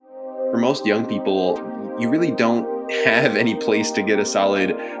for most young people, you really don't have any place to get a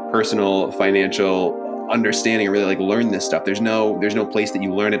solid personal financial understanding and really like learn this stuff. There's no place that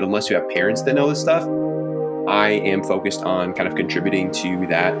you learn it unless you have parents that know this stuff. I am focused on kind of contributing to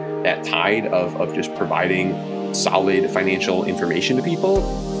that tide of just providing solid financial information to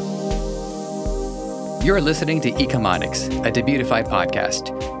people. You're listening to Ecomonics, a Debutify podcast,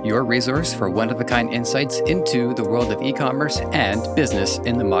 your resource for one-of-a-kind insights into the world of e-commerce and business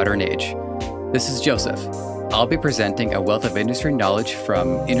in the modern age. This is Joseph. I'll be presenting a wealth of industry knowledge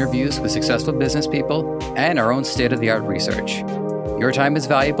from interviews with successful business people and our own state-of-the-art research. Your time is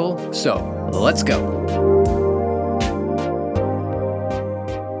valuable, so let's go.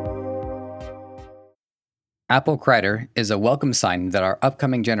 Apple Crider is a welcome sign that our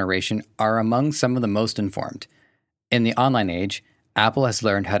upcoming generation are among some of the most informed. In the online age, Apple has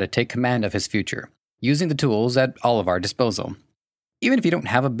learned how to take command of his future, using the tools at all of our disposal. Even if you don't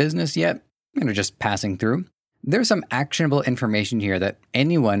have a business yet, you're just passing through, there's some actionable information here that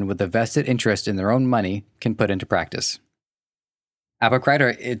anyone with a vested interest in their own money can put into practice. Apple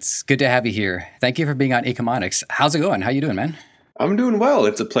Crider, it's good to have you here. Thank you for being on Ecomonics. How's it going? How you doing, man? I'm doing well.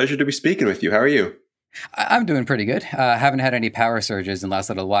 It's a pleasure to be speaking with you. How are you? I'm doing pretty good. Haven't had any power surges in the last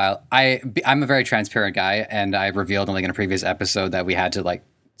little while. I'm a very transparent guy, and I revealed in a previous episode that we had to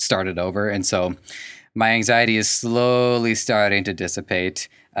start it over, and so my anxiety is slowly starting to dissipate.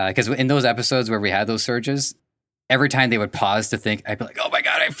 Because in those episodes where we had those surges, every time they would pause to think, I'd be like, "Oh my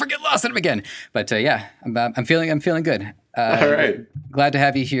god, I freaking lost them again!" But I'm feeling good. All right. Glad to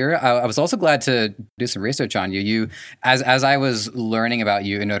have you here. I was also glad to do some research on you. As I was learning about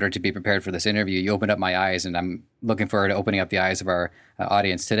you in order to be prepared for this interview, you opened up my eyes, and I'm looking forward to opening up the eyes of our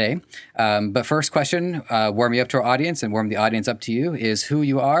audience today. But first question, warm you up to our audience and warm the audience up to you, is who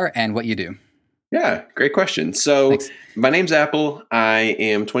you are and what you do. Yeah, great question. So Thanks. My name's Apple. I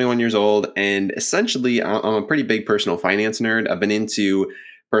am 21 years old, and essentially I'm a pretty big personal finance nerd. I've been into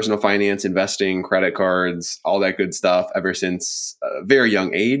personal finance, investing, credit cards, all that good stuff ever since a very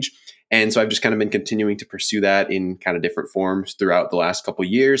young age. And so I've just kind of been continuing to pursue that in kind of different forms throughout the last couple of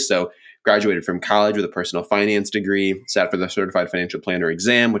years. So graduated from college with a personal finance degree, sat for the Certified Financial Planner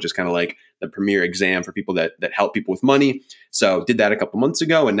exam, which is kind of like the premier exam for people that help people with money. So did that a couple months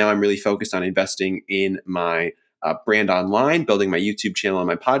ago. And now I'm really focused on investing in my brand online, building my YouTube channel and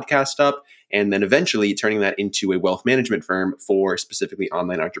my podcast up, and then eventually turning that into a wealth management firm for specifically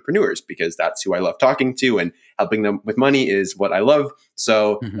online entrepreneurs, because that's who I love talking to, and helping them with money is what I love.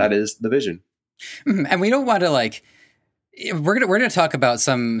 So that is the vision. And we don't want to we're gonna talk about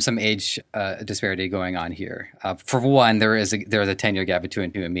some age disparity going on here. For one, there's a 10-year gap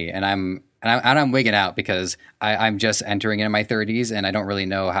between you and me, and I'm wigging out because I'm just entering into my 30s, and I don't really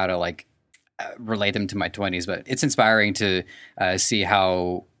know how to relate them to my 20s. But it's inspiring to see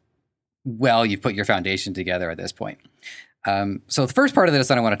how well you've put your foundation together at this point. So the first part of this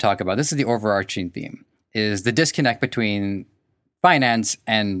that I want to talk about, this is the overarching theme, is the disconnect between finance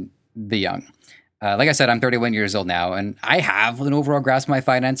and the young. Like I said, I'm 31 years old now, and I have an overall grasp of my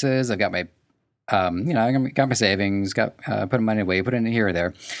finances. I've got my, I got my savings, got putting money away, put it in here or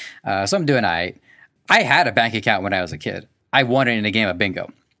there. So I'm doing all right. I had a bank account when I was a kid. I won it in a game of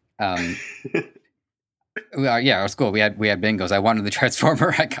bingo. Our school, we had bingos. I wanted the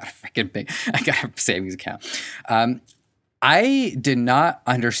Transformer. I got a savings account. I did not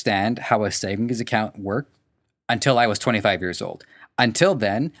understand how a savings account worked until I was 25 years old. Until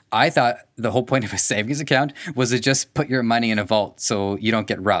then, I thought the whole point of a savings account was to just put your money in a vault so you don't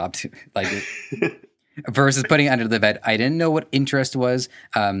get robbed, versus putting it under the bed. I didn't know what interest was.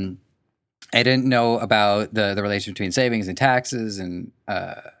 I didn't know about the relation between savings and taxes and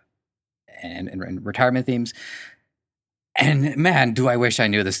retirement themes. And man, do I wish I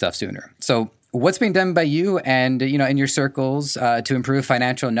knew this stuff sooner. So what's being done by you and, in your circles to improve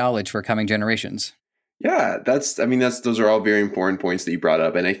financial knowledge for coming generations? Yeah, those are all very important points that you brought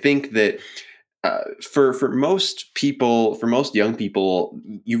up. And I think that for most people, for most young people,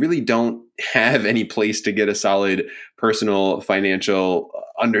 you really don't have any place to get a solid personal financial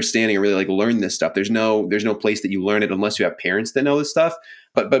understanding and really learn this stuff. There's no place that you learn it unless you have parents that know this stuff.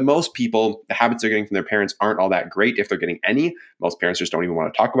 But most people, the habits they're getting from their parents aren't all that great if they're getting any. Most parents just don't even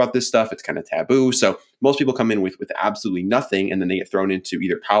want to talk about this stuff. It's kind of taboo. So most people come in with absolutely nothing, and then they get thrown into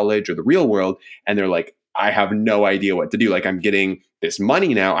either college or the real world, and they're like, I have no idea what to do. I'm getting this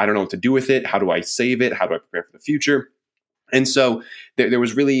money now. I don't know what to do with it. How do I save it? How do I prepare for the future? And so there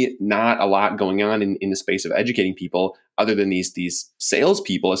was really not a lot going on in the space of educating people other than these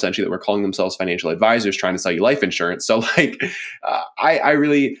salespeople essentially that were calling themselves financial advisors trying to sell you life insurance. So I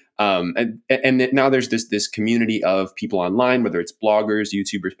really And now there's this community of people online, whether it's bloggers,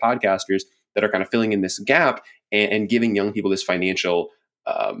 YouTubers, podcasters, that are kind of filling in this gap and giving young people this financial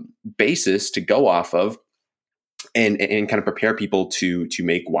basis to go off of, and kind of prepare people to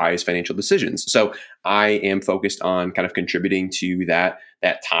make wise financial decisions. So I am focused on kind of contributing to that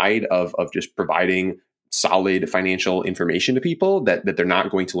tide of just providing solid financial information to people that they're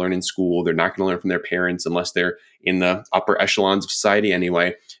not going to learn in school. They're not going to learn from their parents unless they're in the upper echelons of society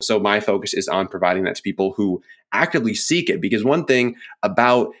anyway. So my focus is on providing that to people who actively seek it, because one thing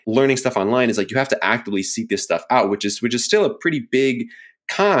about learning stuff online is like you have to actively seek this stuff out, which is still a pretty big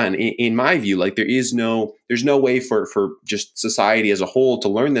con in my view. Like there's no way for just society as a whole to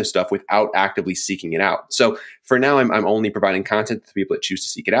learn this stuff without actively seeking it out. So for now, I'm only providing content to people that choose to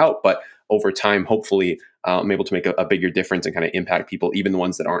seek it out, but over time, hopefully, I'm able to make a bigger difference and kind of impact people, even the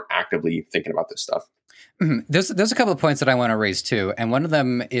ones that aren't actively thinking about this stuff. Mm-hmm. There's a couple of points that I want to raise too, and one of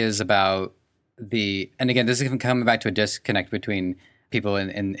them is about and again, this is coming back to a disconnect between people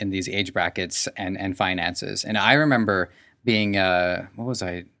in these age brackets and finances. And I remember being, what was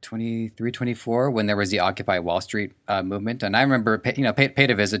I, 23, 24, when there was the Occupy Wall Street movement. And I remember,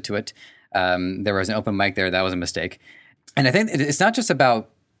 paid a visit to it. There was an open mic there. That was a mistake. And I think it's not just about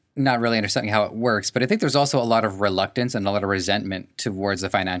not really understanding how it works, but I think there's also a lot of reluctance and a lot of resentment towards the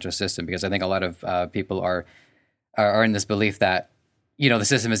financial system, because I think a lot of people are in this belief that, the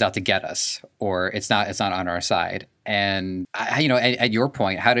system is out to get us, or it's not on our side. And at your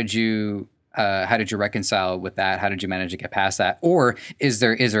point, how did you reconcile with that? How did you manage to get past that? Or is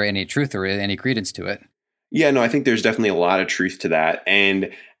there any truth or any credence to it? Yeah, no, I think there's definitely a lot of truth to that. And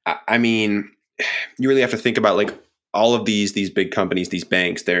I mean, you really have to think about like all of these big companies, these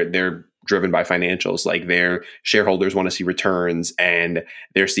banks, they're driven by financials. Like their shareholders want to see returns, and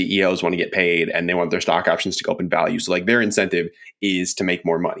their CEOs want to get paid, and they want their stock options to go up in value. So like their incentive is to make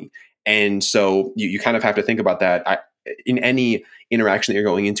more money. And so you kind of have to think about that. In any interaction that you're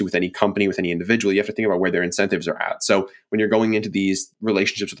going into with any company, with any individual, you have to think about where their incentives are at. So when you're going into these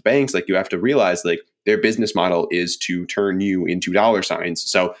relationships with banks, like you have to realize like their business model is to turn you into dollar signs.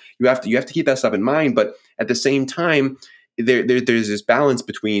 So you have to keep that stuff in mind. But at the same time, there's this balance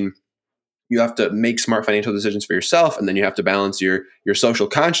between, you have to make smart financial decisions for yourself, and then you have to balance your social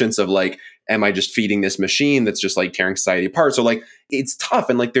conscience of like, am I just feeding this machine that's just like tearing society apart? So like it's tough,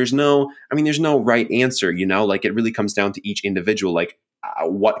 and like there's no right answer, like it really comes down to each individual, like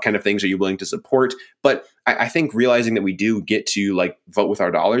what kind of things are you willing to support? But I think realizing that we do get to like vote with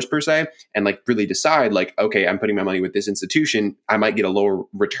our dollars per se, and like really decide like, okay, I'm putting my money with this institution, I might get a lower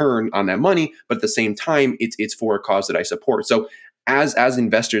return on that money, but at the same time, it's for a cause that I support. So as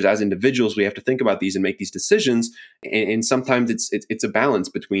investors, as individuals, we have to think about these and make these decisions. And sometimes it's a balance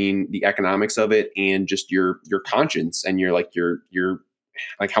between the economics of it and just your conscience and your like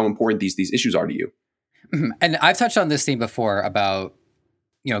how important these issues are to you. Mm-hmm. And I've touched on this theme before about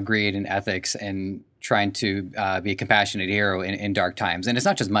greed and ethics and trying to be a compassionate hero in dark times. And it's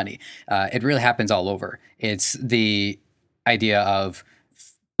not just money. It really happens all over. It's the idea of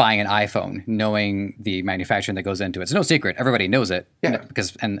buying an iPhone, knowing the manufacturing that goes into it. It's no secret. Everybody knows it. Yeah.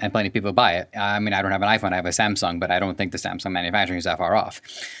 Because and plenty of people buy it. I mean, I don't have an iPhone. I have a Samsung, but I don't think the Samsung manufacturing is that far off.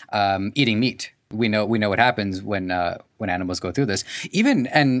 Eating meat. We know what happens when animals go through this. Even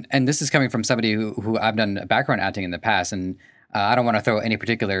and this is coming from somebody who I've done background acting in the past, and I don't want to throw any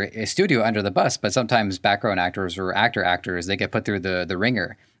particular studio under the bus, but sometimes background actors or actors, they get put through the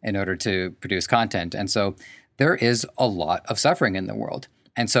ringer in order to produce content. And so there is a lot of suffering in the world.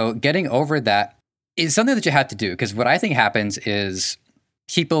 And so getting over that is something that you have to do, because what I think happens is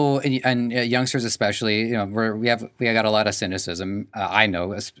people and youngsters especially, we got a lot of cynicism. I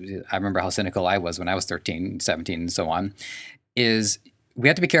remember how cynical I was when I was 13, 17, and so on, is we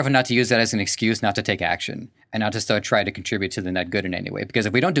have to be careful not to use that as an excuse not to take action and not to start try to contribute to the net good in any way. Because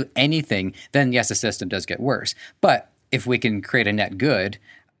if we don't do anything, then yes, the system does get worse. But if we can create a net good,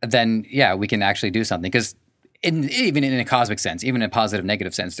 then yeah, we can actually do something. Because even in a cosmic sense, even in a positive,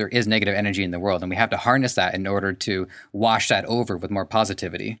 negative sense, there is negative energy in the world, and we have to harness that in order to wash that over with more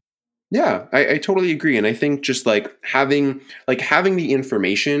positivity. Yeah, I totally agree. And I think just like having the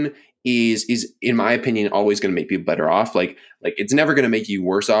information is in my opinion always going to make people better off. Like it's never going to make you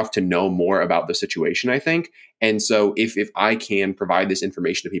worse off to know more about the situation, I think. And so if I can provide this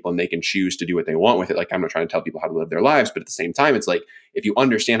information to people and they can choose to do what they want with it, like I'm not trying to tell people how to live their lives, but at the same time, it's like if you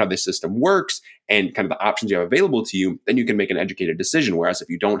understand how this system works and kind of the options you have available to you, then you can make an educated decision. Whereas if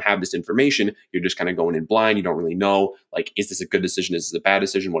you don't have this information, you're just kind of going in blind. You don't really know, like, is this a good decision? Is this a bad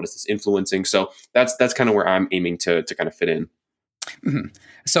decision? What is this influencing? So that's kind of where I'm aiming to kind of fit in. Mm-hmm.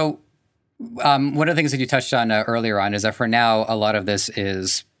 So one of the things that you touched on earlier on is that for now, a lot of this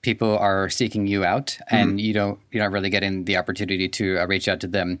is people are seeking you out and you're not really getting the opportunity to reach out to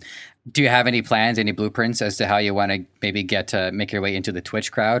them. Do you have any plans, any blueprints as to how you want to maybe make your way into the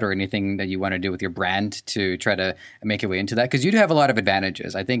Twitch crowd, or anything that you want to do with your brand to try to make your way into that? Because you do have a lot of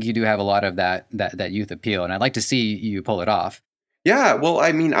advantages. I think you do have a lot of that youth appeal, and I'd like to see you pull it off. Yeah, well,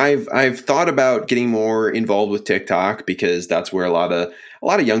 I mean, I've thought about getting more involved with TikTok because that's where a lot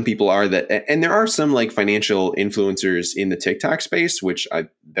of young people are, and there are some like financial influencers in the TikTok space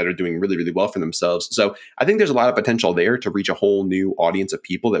that are doing really, really well for themselves. So I think there's a lot of potential there to reach a whole new audience of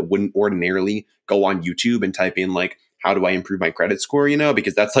people that wouldn't ordinarily go on YouTube and type in like, how do I improve my credit score?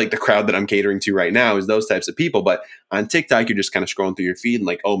 Because that's like the crowd that I'm catering to right now, is those types of people. But on TikTok, you're just kind of scrolling through your feed and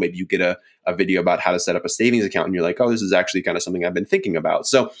like, oh, maybe you get a video about how to set up a savings account. And you're like, oh, this is actually kind of something I've been thinking about.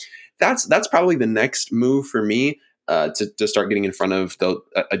 So that's probably the next move for me, to start getting in front of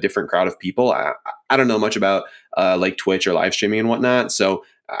a different crowd of people. I don't know much about like Twitch or live streaming and whatnot. So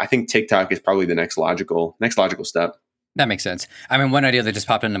I think TikTok is probably the next logical step. That makes sense. I mean, one idea that just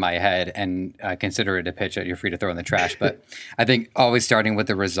popped into my head, and consider it a pitch that you're free to throw in the trash, but I think always starting with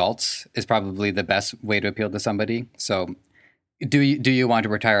the results is probably the best way to appeal to somebody. So do you want to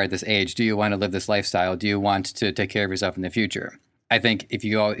retire at this age? Do you want to live this lifestyle? Do you want to take care of yourself in the future? I think if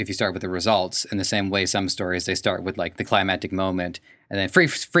you start with the results in the same way some stories, they start with like the climactic moment and then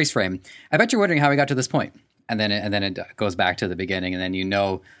freeze frame. I bet you're wondering how we got to this point. And then it goes back to the beginning, and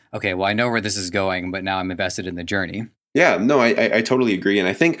then okay, well, I know where this is going, but now I'm invested in the journey. Yeah, no, I totally agree. And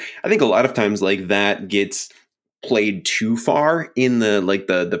I think a lot of times like that gets played too far in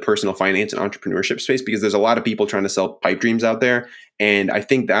the personal finance and entrepreneurship space, because there's a lot of people trying to sell pipe dreams out there. And I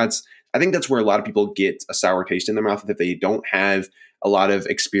think that's where a lot of people get a sour taste in their mouth, that they don't have a lot of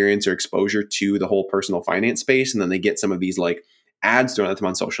experience or exposure to the whole personal finance space. And then they get some of these like ads thrown at them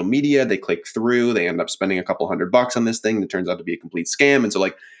on social media. They click through, they end up spending a couple $100 on this thing that turns out to be a complete scam. And so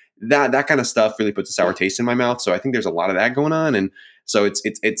like that kind of stuff really puts a sour taste in my mouth. So I think there's a lot of that going on. And so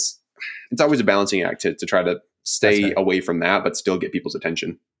it's always a balancing act to try to stay away from that, but still get people's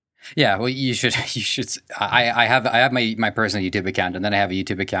attention. Yeah, well, you should. I have my personal YouTube account, and then I have a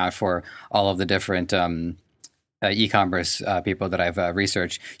YouTube account for all of the different e-commerce people that I've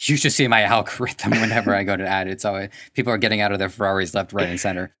researched. You should see my algorithm whenever I go to add it. So people are getting out of their Ferraris left, right, and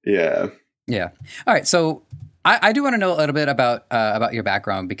center. Yeah. All right, so I do want to know a little bit about your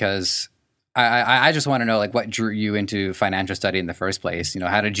background, because I just want to know like what drew you into financial study in the first place.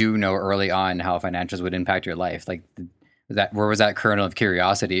 How did you know early on how financials would impact your life? Like where was that kernel of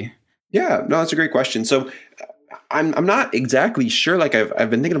curiosity? Yeah, no, that's a great question. So I'm not exactly sure. Like I've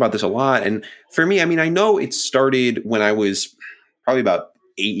been thinking about this a lot. And for me, I mean, I know it started when I was probably about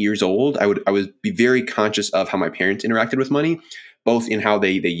 8 years old. I would be very conscious of how my parents interacted with money, both in how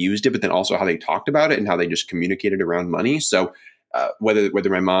they used it, but then also how they talked about it and how they just communicated around money. So whether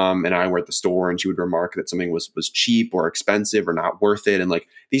my mom and I were at the store and she would remark that something was cheap or expensive or not worth it, and like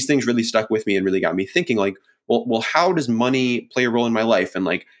these things really stuck with me and really got me thinking like, well, how does money play a role in my life? And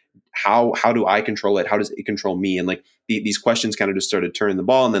like, how do I control it? How does it control me? And like these questions kind of just started turning the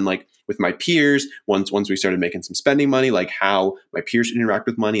ball. And then like with my peers, once we started making some spending money, like how my peers would interact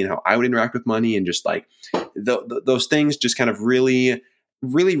with money and how I would interact with money, and just like those things just kind of really,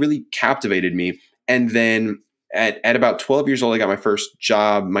 really, really captivated me. And then at about 12 years old, I got my first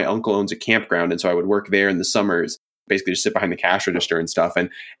job. My uncle owns a campground, and so I would work there in the summers, basically just sit behind the cash register and stuff.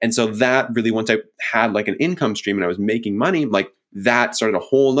 And so that really, once I had like an income stream and I was making money, like that started a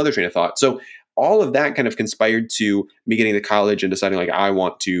whole nother train of thought. So all of that kind of conspired to me getting to college and deciding like, I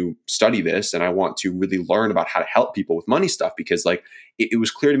want to study this and I want to really learn about how to help people with money stuff, because like it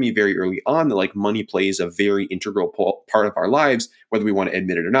was clear to me very early on that like money plays a very integral part of our lives, whether we want to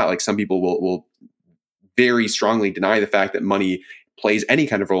admit it or not. Like some people will very strongly deny the fact that money plays any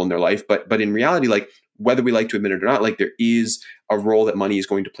kind of role in their life. But in reality, like whether we like to admit it or not, like there is a role that money is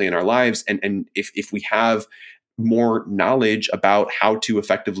going to play in our lives. And if we have more knowledge about how to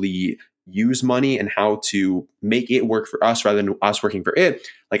effectively use money and how to make it work for us rather than us working for it,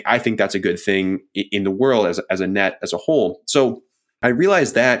 like I think that's a good thing in the world as a net, as a whole. So I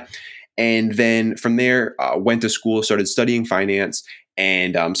realized that. And then from there, went to school, started studying finance,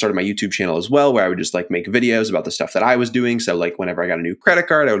 and started my YouTube channel as well, where I would just like make videos about the stuff that I was doing. So like whenever I got a new credit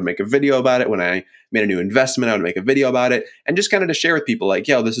card, I would make a video about it. When I made a new investment, I would make a video about it, and just kind of to share with people like,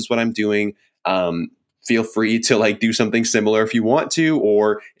 yo, this is what I'm doing. Feel free to like do something similar if you want to,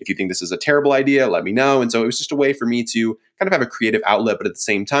 or if you think this is a terrible idea, let me know. And so it was just a way for me to kind of have a creative outlet, but at the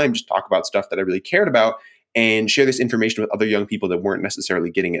same time, just talk about stuff that I really cared about and share this information with other young people that weren't necessarily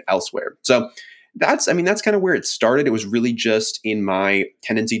getting it elsewhere. So that's kind of where it started. It was really just in my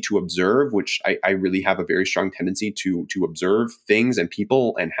tendency to observe, which I really have a very strong tendency to observe things and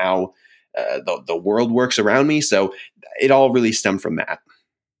people and how the world works around me. So it all really stemmed from that.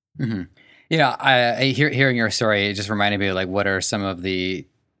 Mm-hmm. Hearing your story, it just reminded me of like what are some of the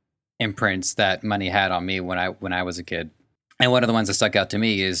imprints that money had on me when I was a kid. And one of the ones that stuck out to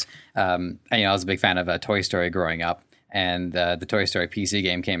me is, I was a big fan of Toy Story growing up, and the Toy Story PC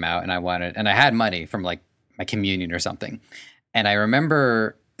game came out, and I had money from like my communion or something, and I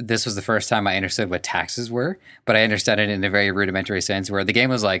remember this was the first time I understood what taxes were, but I understood it in a very rudimentary sense, where the game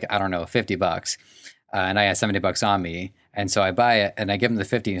was like, I don't know, $50, and I had $70 on me, and so I buy it, and I give him the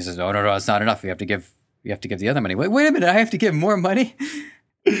 50, and he says, "Oh no, it's not enough. You have to give the other money." Wait a minute, I have to give more money.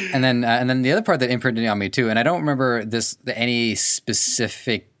 And then the other part that imprinted on me too, and I don't remember any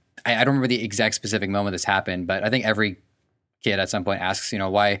specific. I don't remember the exact specific moment this happened, but I think every kid at some point asks,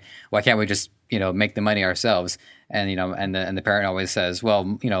 why can't we just make the money ourselves? And and the parent always says,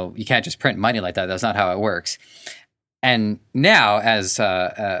 well, you can't just print money like that. That's not how it works. And now, as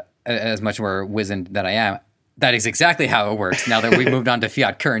much more wizened than I am, that is exactly how it works. Now that we've moved on to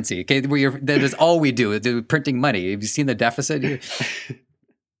fiat currency, okay, that is all we do printing money. Have you seen the deficit here?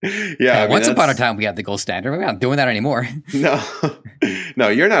 Yeah. Once upon a time, we had the gold standard. We're not doing that anymore. No,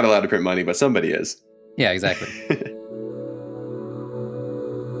 you're not allowed to print money, but somebody is. Yeah, exactly.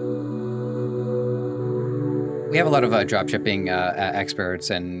 We have a lot of dropshipping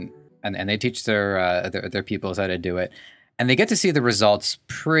experts, and they teach their pupils how to do it, and they get to see the results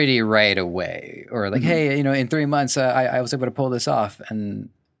pretty right away. Or like, hey, in 3 months, I was able to pull this off, and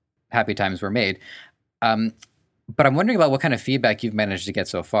happy times were made. But I'm wondering about what kind of feedback you've managed to get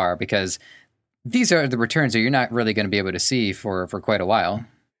so far, because these are the returns that you're not really going to be able to see for quite a while.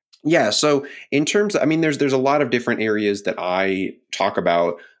 Yeah. So in terms of, there's a lot of different areas that I talk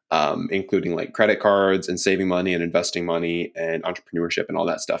about, including like credit cards and saving money and investing money and entrepreneurship and all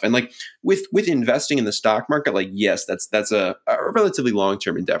that stuff. And like with investing in the stock market, like, yes, that's a relatively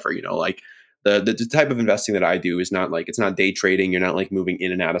long-term endeavor, like the type of investing that I do is not like, it's not day trading. You're not like moving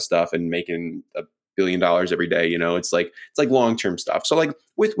in and out of stuff and making $1 billion every day. It's like long-term stuff. So like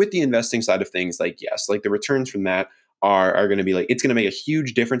with the investing side of things, like, yes, like the returns from that are going to be like, it's going to make a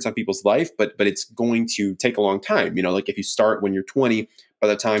huge difference on people's life, but it's going to take a long time. Like if you start when you're 20, by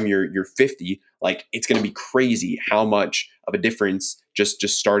the time you're 50, like it's going to be crazy how much of a difference just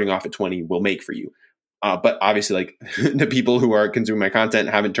starting off at 20 will make for you. But obviously, like the people who are consuming my content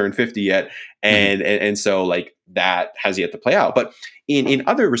haven't turned 50 yet, and so like that has yet to play out. But in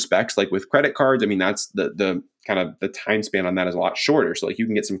other respects, like with credit cards, that's the kind of the time span on that is a lot shorter. So like you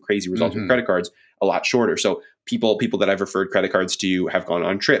can get some crazy results with credit cards a lot shorter. So people that I've referred credit cards to have gone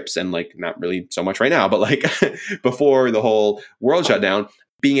on trips, and like not really so much right now, but like before the whole world shut down,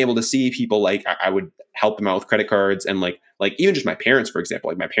 being able to see people, like I would help them out with credit cards, and like even just my parents, for example,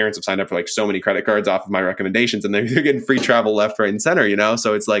 like my parents have signed up for like so many credit cards off of my recommendations, and they're getting free travel left, right, and center,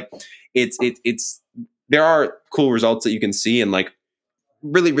 So it's like, it's there are cool results that you can see, and like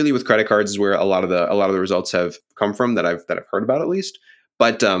really with credit cards is where a lot of the results have come from that I've heard about at least.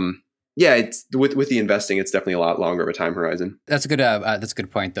 But yeah, it's with the investing, it's definitely a lot longer of a time horizon. That's a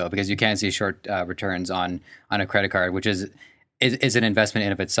good point though, because you can see short returns on a credit card, which is an investment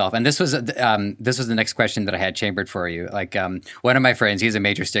in of itself. And this was the next question that I had chambered for you. Like one of my friends, he's a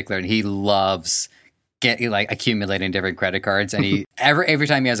major stickler, and he loves accumulating different credit cards. And he every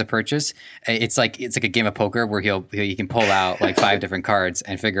time he has a purchase, it's like a game of poker where he can pull out like 5 different cards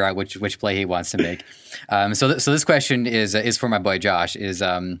and figure out which play he wants to make. So this question is for my boy Josh.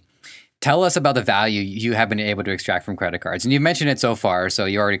 Tell us about the value you have been able to extract from credit cards. And you've mentioned it so far, so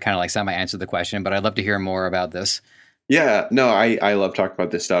you already kind of like semi-answered the question, but I'd love to hear more about this. Yeah, no, I love talking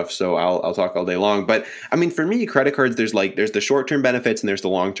about this stuff, so I'll talk all day long. But for me, credit cards, there's the short-term benefits and there's the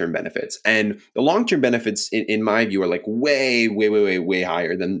long-term benefits. And the long-term benefits, in my view, are like way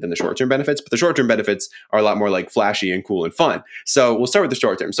higher than the short-term benefits. But the short-term benefits are a lot more like flashy and cool and fun. So we'll start with the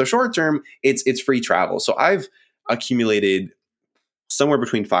short-term. So short-term, it's free travel. So I've accumulated somewhere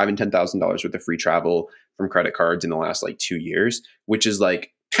between $5,000 and $10,000 worth of free travel from credit cards in the last like 2 years, which is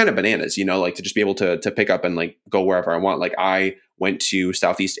like kind of bananas, like to just be able to pick up and like go wherever I want. Like I went to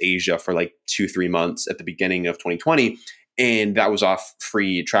Southeast Asia for like 2-3 months at the beginning of 2020, and that was off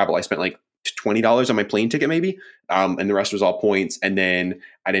free travel. I spent like $20 on my plane ticket maybe, and the rest was all points. And then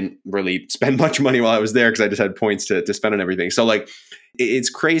I didn't really spend much money while I was there because I just had points to spend on everything. So like it's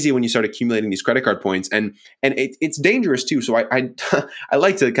crazy when you start accumulating these credit card points, and it's dangerous too. So I I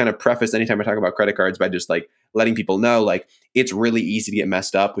like to kind of preface anytime I talk about credit cards by just like letting people know, like, it's really easy to get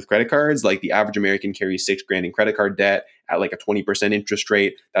messed up with credit cards. Like, the average American carries $6,000 in credit card debt at like a 20% interest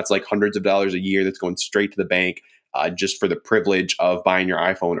rate. That's like hundreds of dollars a year that's going straight to the bank, just for the privilege of buying your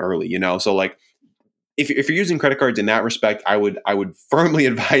iPhone early, So like, if you're using credit cards in that respect, I would firmly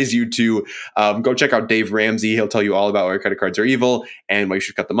advise you to go check out Dave Ramsey. He'll tell you all about why credit cards are evil and why you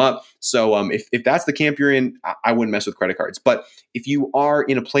should cut them up. So if that's the camp you're in, I wouldn't mess with credit cards. But if you are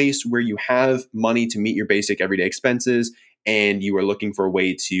in a place where you have money to meet your basic everyday expenses and you are looking for a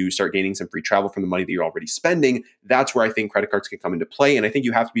way to start gaining some free travel from the money that you're already spending, that's where I think credit cards can come into play. And I think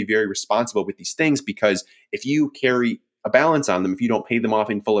you have to be very responsible with these things, because if you carry a balance on them, if you don't pay them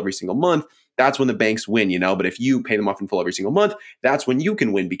off in full every single month, that's when the banks win, But if you pay them off in full every single month, that's when you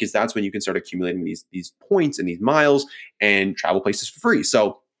can win, because that's when you can start accumulating these points and these miles and travel places for free.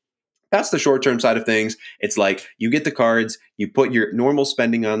 So that's the short-term side of things. It's like, you get the cards, you put your normal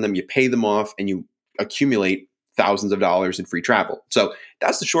spending on them, you pay them off, and you accumulate thousands of dollars in free travel. So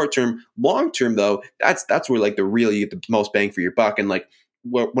that's the short term. Long term, though, that's where like you get the most bang for your buck. And like,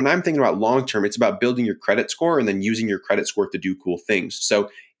 when I'm thinking about long term, it's about building your credit score and then using your credit score to do cool things.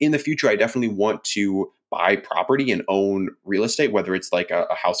 So in the future, I definitely want to buy property and own real estate, whether it's like a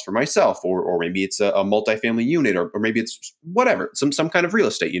house for myself, or maybe it's a multifamily unit, or maybe it's whatever, some kind of real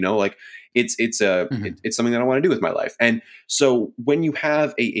estate, like it's something that I want to do with my life. And so when you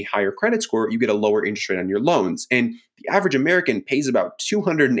have a higher credit score, you get a lower interest rate on your loans. And the average American pays about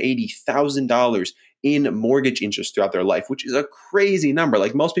 $280,000 in mortgage interest throughout their life, which is a crazy number.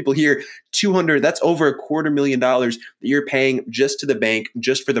 Like, most people hear 200, that's over $250,000 that you're paying just to the bank,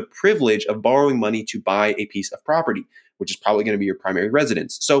 just for the privilege of borrowing money to buy a piece of property, which is probably going to be your primary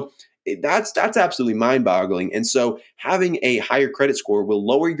residence. So that's absolutely mind-boggling. And so having a higher credit score will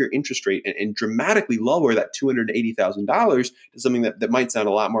lower your interest rate and dramatically lower that $280,000 to something that might sound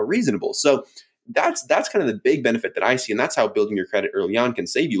a lot more reasonable. So that's kind of the big benefit that I see. And that's how building your credit early on can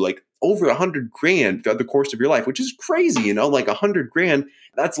save you like over $100,000 throughout the course of your life, which is crazy, like $100,000,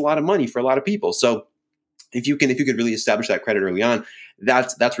 that's a lot of money for a lot of people. So if you can really establish that credit early on,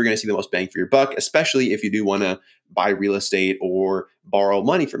 that's where you're going to see the most bang for your buck, especially if you do want to buy real estate or borrow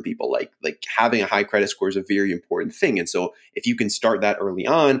money from people. Like having a high credit score is a very important thing. And so if you can start that early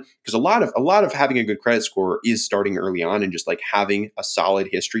on, because a lot of having a good credit score is starting early on and just like having a solid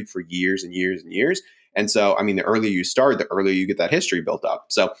history for years and years and years. And so, I mean, the earlier you start, the earlier you get that history built up.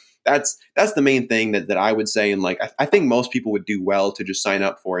 So that's the main thing that I would say. And like, I think most people would do well to just sign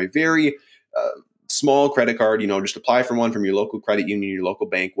up for a very small credit card, just apply for one from your local credit union, your local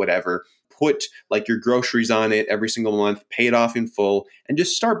bank, whatever. Put like your groceries on it every single month, pay it off in full, and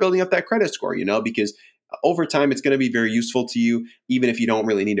just start building up that credit score, because over time it's going to be very useful to you, even if you don't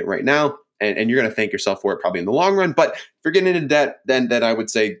really need it right now. And you're going to thank yourself for it probably in the long run. But if you're getting into debt, then I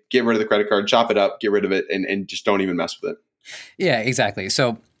would say get rid of the credit card, chop it up, get rid of it, and just don't even mess with it. Yeah, exactly.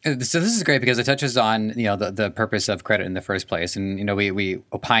 So this is great because it touches on, the purpose of credit in the first place. And, we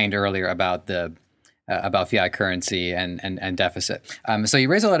opined earlier about about fiat currency and deficit. So you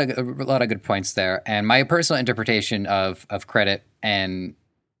raise a lot of good points there. And my personal interpretation of credit and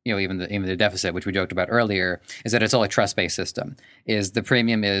even the deficit, which we joked about earlier, is that it's all a trust-based system. Is the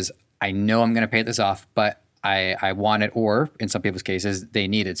premium is, I know I'm going to pay this off, but I want it, or in some people's cases, they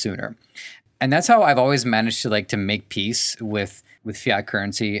need it sooner. And that's how I've always managed to make peace with fiat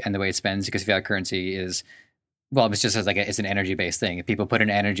currency and the way it spends, because fiat currency is, well, it's just it's an energy-based thing. People put an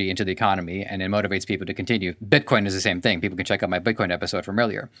energy into the economy and it motivates people to continue. Bitcoin is the same thing. People can check out my Bitcoin episode from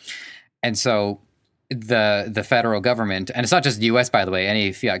earlier. And so the federal government, and it's not just the US, by the way,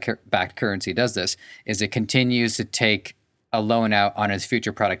 any fiat-backed currency does this, is it continues to take a loan out on its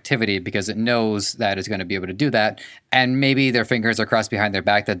future productivity because it knows that it's going to be able to do that. And maybe their fingers are crossed behind their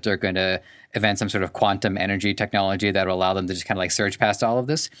back that they're going to invent some sort of quantum energy technology that will allow them to just kind of surge past all of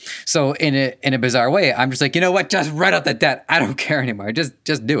this. So in a bizarre way, I'm just like, you know what, just write out the debt. I don't care anymore.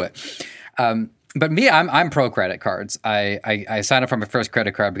 Just do it. But me, I'm pro credit cards. I signed up for my first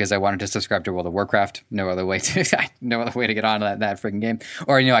credit card because I wanted to subscribe to World of Warcraft. No other way to get on that freaking game.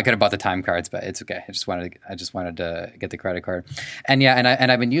 Or I could have bought the time cards, but it's okay. I just wanted to get the credit card, and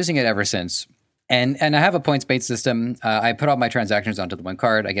I've been using it ever since. And I have a points-based system. I put all my transactions onto the one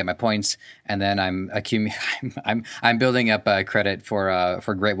card. I get my points, and then I'm building up credit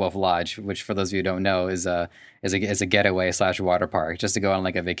for Great Wolf Lodge, which for those of you who don't know is a getaway / water park, just to go on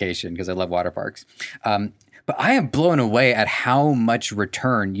a vacation because I love water parks. But I am blown away at how much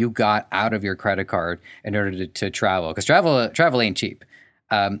return you got out of your credit card in order to travel, because travel ain't cheap.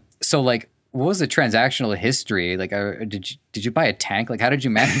 So what was the transactional history? Did you buy a tank? How did you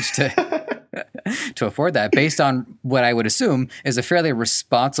manage to? to afford that based on what I would assume is a fairly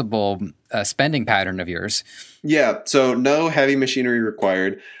responsible spending pattern of yours. Yeah. So no heavy machinery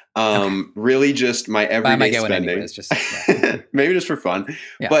required. Really just my everyday spending. Anyways, just, yeah. Maybe just for fun.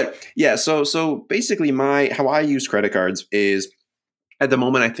 Yeah. But yeah, so basically how I use credit cards is, at the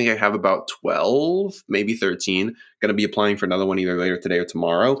moment, I think I have about 12, maybe 13. Going to be applying for another one either later today or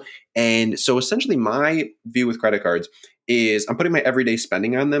tomorrow. And so essentially my view with credit cards is I'm putting my everyday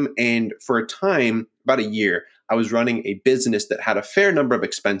spending on them. And for a time, about a year, I was running a business that had a fair number of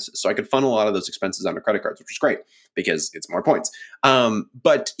expenses. So I could funnel a lot of those expenses onto credit cards, which is great because it's more points.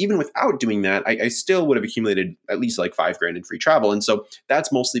 But even without doing that, I still would have accumulated at least like $5,000 in free travel. And so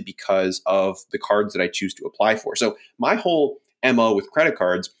that's mostly because of the cards that I choose to apply for. So my whole MO with credit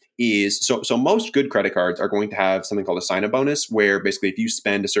cards is so most good credit cards are going to have something called a sign-up bonus, where basically if you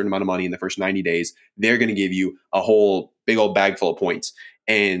spend a certain amount of money in the first 90 days, they're going to give you a whole big old bag full of points.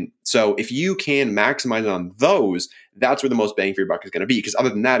 And so if you can maximize on those, that's where the most bang for your buck is going to be. Because other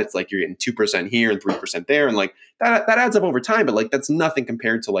than that, it's like you're getting 2% here and 3% there. And like that adds up over time. But like that's nothing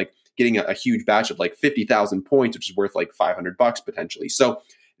compared to like getting a huge batch of like 50,000 points, which is worth like $500 potentially. So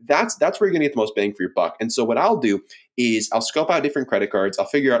that's where you're going to get the most bang for your buck. And so what I'll do is I'll scope out different credit cards. I'll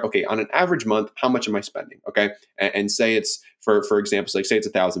figure out, okay, on an average month, how much am I spending? Okay. And say it's, for example, like say it's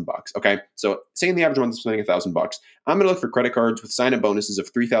 $1,000. Okay. So say in the average month, I'm spending $1,000. I'm going to look for credit cards with sign-up bonuses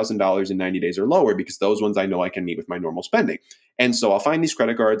of $3,000 in 90 days or lower, because those ones I know I can meet with my normal spending. And so I'll find these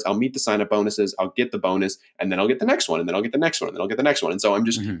credit cards, I'll meet the sign-up bonuses, I'll get the bonus, and then I'll get the next one, and then I'll get the next one, and then I'll get the next one. And so I'm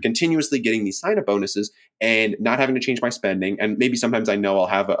just continuously getting these sign-up bonuses and not having to change my spending. And maybe sometimes I know I'll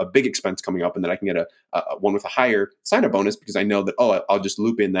have a big expense coming up, and then I can get a one with a higher sign-up bonus because I know that, I'll just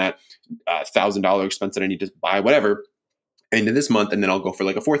loop in that $1,000 expense that I need to buy whatever into this month, and then I'll go for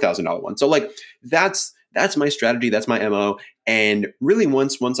like a $4,000 one. So like that's my strategy. That's my MO. And really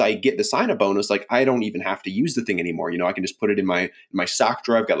once I get the sign-up bonus, like I don't even have to use the thing anymore. I can just put it in my sock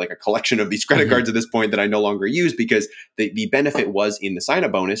drawer. I've got like a collection of these credit cards at this point that I no longer use because the benefit was in the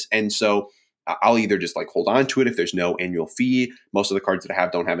sign-up bonus. And so I'll either just like hold on to it if there's no annual fee. Most of the cards that I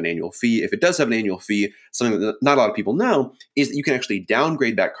have don't have an annual fee. If it does have an annual fee, something that not a lot of people know is that you can actually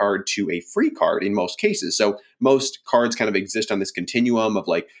downgrade that card to a free card in most cases. So most cards kind of exist on this continuum of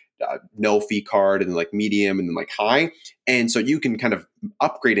like no fee card and then like medium and then like high. And so you can kind of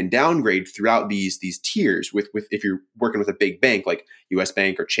upgrade and downgrade throughout these tiers with if you're working with a big bank like US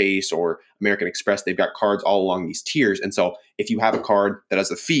Bank or Chase or American Express, they've got cards all along these tiers. And so if you have a card that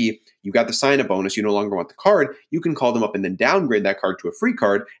has a fee, you got the sign-up bonus, you no longer want the card, you can call them up and then downgrade that card to a free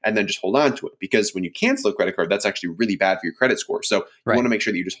card and then just hold on to it. Because when you cancel a credit card, that's actually really bad for your credit score. So you want to make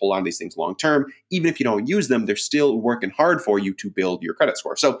sure that you just hold on to these things long term. Even if you don't use them, they're still working hard for you to build your credit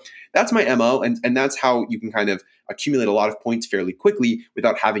score. So that's my MO. And that's how you can kind of accumulate a lot of points fairly quickly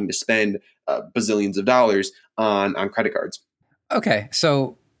without having to spend bazillions of dollars on credit cards. Okay.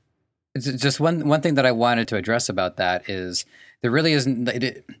 So just one thing that I wanted to address about that is there really isn't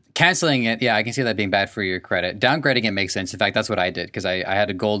canceling it. Yeah, I can see that being bad for your credit. Downgrading it makes sense. In fact, that's what I did because I had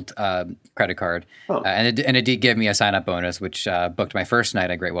a gold credit card, and it did give me a sign-up bonus, which booked my first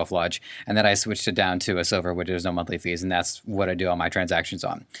night at Great Wolf Lodge, and then I switched it down to a silver, which there's no monthly fees, and that's what I do all my transactions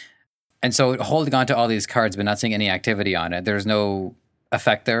on. And so holding on to all these cards but not seeing any activity on it, there's no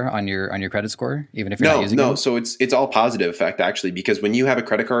effect there on your credit score, even if you're not using it? No. So it's all positive effect actually, because when you have a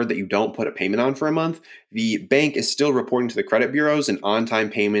credit card that you don't put a payment on for a month, the bank is still reporting to the credit bureaus an on-time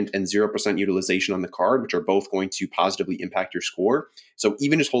payment and 0% utilization on the card, which are both going to positively impact your score. So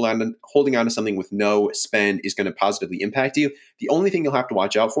even just holding on to something with no spend is going to positively impact you. The only thing you'll have to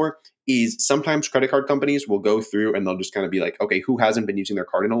watch out for is sometimes credit card companies will go through and they'll just kind of be like, okay, who hasn't been using their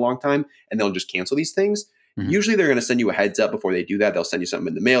card in a long time? And they'll just cancel these things. Mm-hmm. Usually they're going to send you a heads up before they do that. They'll send you something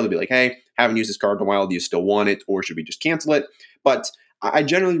in the mail. They'll be like, hey, haven't used this card in a while. Do you still want it? Or should we just cancel it? But I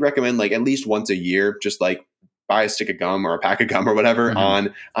generally recommend like at least once a year, just like buy a stick of gum or a pack of gum or whatever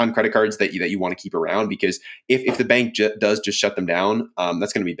on credit cards that you want to keep around. Because if the bank does just shut them down,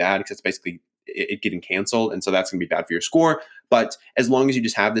 that's going to be bad because it's basically it getting canceled. And so that's going to be bad for your score. But as long as you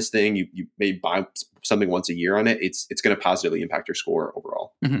just have this thing, you may buy something once a year on it, it's going to positively impact your score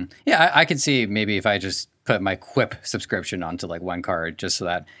overall. Mm-hmm. Yeah, I could see maybe if I just put my Quip subscription onto like one card, just so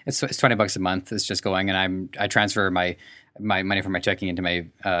that it's $20 a month. It's just going, and I transfer my money from my checking into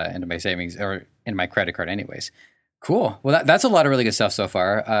my savings or into my credit card, anyways. Cool. Well, that's a lot of really good stuff so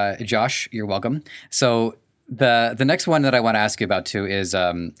far. Josh, you're welcome. So the next one that I want to ask you about too is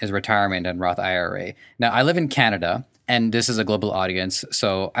retirement and Roth IRA. Now, I live in Canada, and this is a global audience,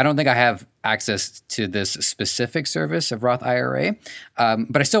 so I don't think I have access to this specific service of Roth IRA,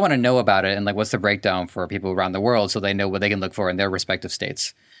 but I still want to know about it and like what's the breakdown for people around the world so they know what they can look for in their respective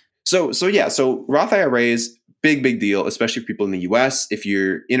states. So Roth IRAs, big deal, especially for people in the US. If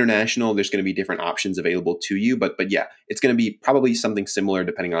you're international, there's going to be different options available to you. But yeah, it's going to be probably something similar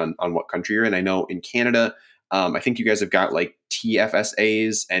depending on what country you're in. I know in Canada, I think you guys have got like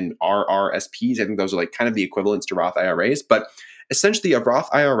TFSAs and RRSPs. I think those are like kind of the equivalents to Roth IRAs. But essentially, a Roth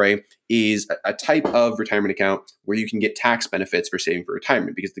IRA is a type of retirement account where you can get tax benefits for saving for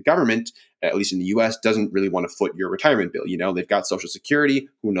retirement, because the government, at least in the US, doesn't really want to foot your retirement bill. You know, they've got Social Security,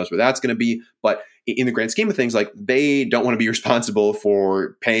 who knows where that's going to be. But in the grand scheme of things, like, they don't want to be responsible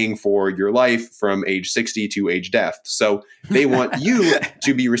for paying for your life from age 60 to age death. So they want you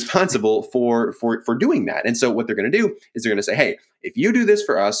to be responsible for doing that. And so what they're going to do is they're going to say, hey, if you do this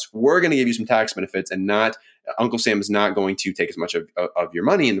for us, we're going to give you some tax benefits, and not Uncle Sam is not going to take as much of your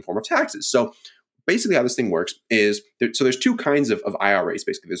money in the form of taxes. So basically how this thing works is, there's two kinds of IRAs.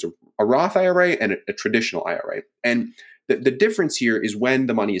 Basically, there's a Roth IRA and a traditional IRA. And the difference here is when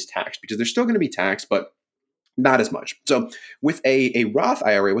the money is taxed, because there's still going to be tax, but not as much. So with a Roth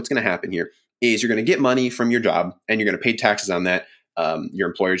IRA, what's going to happen here is you're going to get money from your job and you're going to pay taxes on that. Your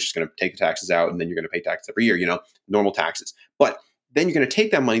employer is just going to take the taxes out, and then you're going to pay taxes every year, normal taxes. But then you're going to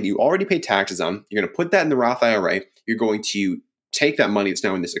take that money that you already paid taxes on, you're going to put that in the Roth IRA. You're going to take that money that's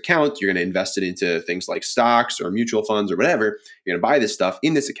now in this account, you're going to invest it into things like stocks or mutual funds or whatever. You're going to buy this stuff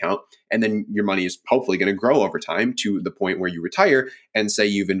in this account, and then your money is hopefully going to grow over time to the point where you retire, and say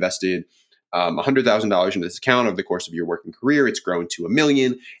you've invested $100,000 into this account over the course of your working career. It's grown to $1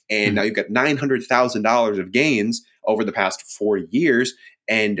 million, and now you've got $900,000 of gains over the past 4 years.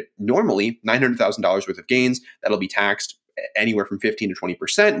 And normally $900,000 worth of gains, that'll be taxed anywhere from 15 to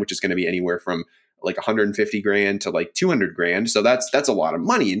 20%, which is going to be anywhere from like 150 grand to like 200 grand. So that's a lot of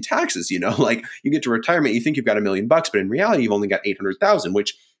money in taxes. Like, you get to retirement, you think you've got $1 million, but in reality, you've only got 800,000,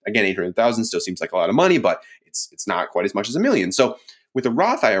 which again, 800,000 still seems like a lot of money, but it's not quite as much as $1 million. So with a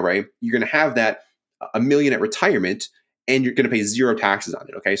Roth IRA, you're going to have that $1 million at retirement, and you're going to pay zero taxes on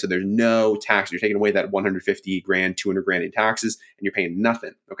it. Okay. So there's no tax. You're taking away that 150 grand, 200 grand in taxes, and you're paying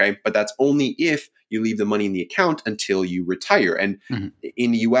nothing. Okay. But that's only if you leave the money in the account until you retire. And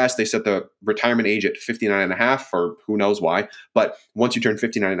in the US, they set the retirement age at 59 and a half, for who knows why. But once you turn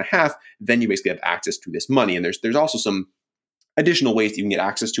 59 and a half, then you basically have access to this money. And there's also some additional ways that you can get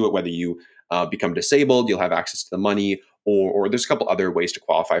access to it, whether you become disabled, you'll have access to the money, or there's a couple other ways to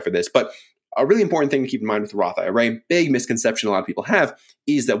qualify for this. But a really important thing to keep in mind with the Roth IRA, big misconception a lot of people have,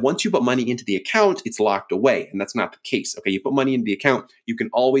 is that once you put money into the account, it's locked away. And that's not the case. Okay, you put money into the account, you can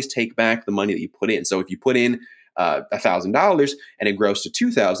always take back the money that you put in. So if you put in $1,000 and it grows to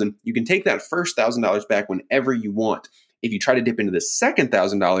 $2,000, you can take that first $1,000 back whenever you want. If you try to dip into the second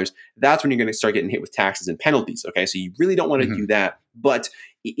 $1,000, that's when you're going to start getting hit with taxes and penalties. Okay, so you really don't want to do that. But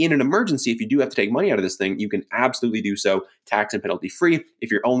in an emergency, if you do have to take money out of this thing, you can absolutely do so tax and penalty free if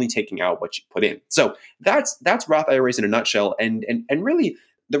you're only taking out what you put in. So that's Roth IRAs in a nutshell. And really,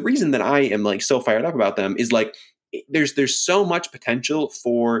 the reason that I am like so fired up about them is like, there's so much potential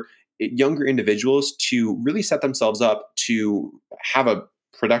for younger individuals to really set themselves up to have a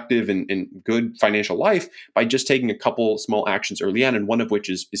productive and good financial life by just taking a couple small actions early on. And one of which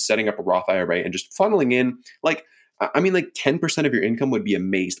is setting up a Roth IRA and just funneling in like 10% of your income would be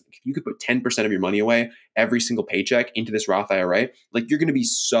amazing. If you could put 10% of your money away every single paycheck into this Roth IRA, like, you're going to be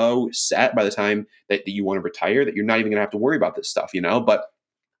so set by the time that you want to retire that you're not even going to have to worry about this stuff, But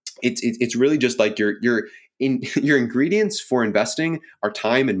it's really just like your ingredients for investing are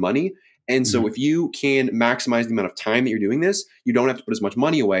time and money. And so if you can maximize the amount of time that you're doing this, you don't have to put as much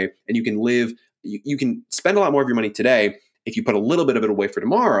money away, and you can you can spend a lot more of your money today if you put a little bit of it away for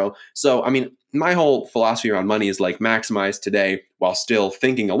tomorrow. So, my whole philosophy around money is like, maximize today while still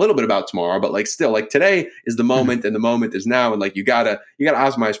thinking a little bit about tomorrow, but like still like today is the moment and the moment is now. And like, you gotta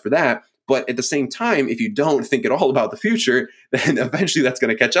optimize for that. But at the same time, if you don't think at all about the future, then eventually that's going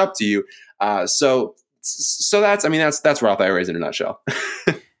to catch up to you. So that's Roth IRAs in a nutshell.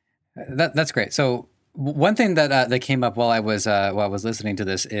 That's great. So one thing that came up while I was listening to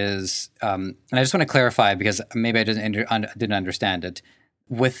this is, and I just want to clarify because maybe I didn't understand it.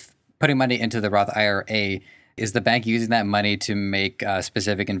 With putting money into the Roth IRA, is the bank using that money to make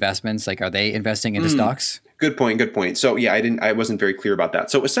specific investments? Like, are they investing into stocks? Good point. So yeah, I wasn't very clear about that.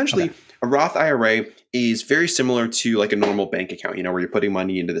 So essentially, a Roth IRA is very similar to like a normal bank account, where you're putting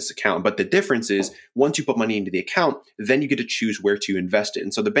money into this account. But the difference is, once you put money into the account, then you get to choose where to invest it.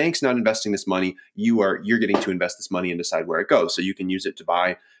 And so the bank's not investing this money. You're getting to invest this money and decide where it goes. So you can use it to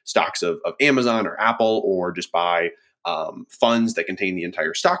buy stocks of Amazon or Apple, or just buy funds that contain the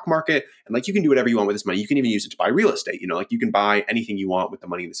entire stock market. And like, you can do whatever you want with this money. You can even use it to buy real estate. Like, you can buy anything you want with the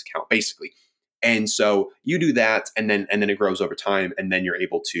money in this account, basically. And so you do that, and then it grows over time, and then you're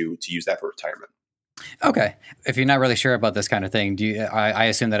able to use that for retirement. Okay. If you're not really sure about this kind of thing, I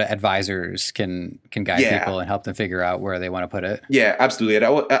assume that advisors can guide people and help them figure out where they want to put it? Yeah, absolutely.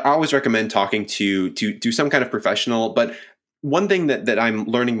 I always recommend talking to some kind of professional. But one thing that I'm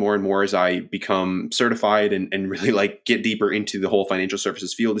learning more and more as I become certified and really like get deeper into the whole financial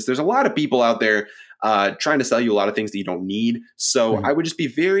services field is there's a lot of people out there trying to sell you a lot of things that you don't need. So I would just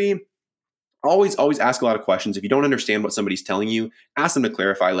be always ask a lot of questions. If you don't understand what somebody's telling you, ask them to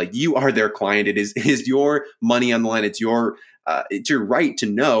clarify. Like, you are their client. It is your money on the line. It's your right to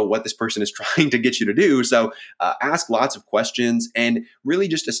know what this person is trying to get you to do. So ask lots of questions and really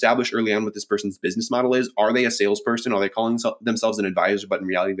just establish early on what this person's business model is. Are they a salesperson? Are they calling themselves an advisor, but in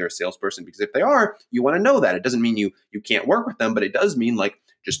reality they're a salesperson? Because if they are, you want to know that. It doesn't mean you can't work with them, but it does mean like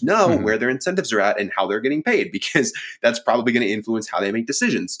just know where their incentives are at and how they're getting paid, because that's probably going to influence how they make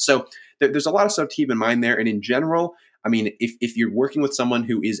decisions. So there's a lot of stuff to keep in mind there. And in general, I mean, if you're working with someone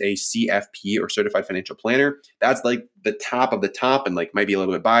who is a CFP or certified financial planner, that's like the top of the top, and like might be a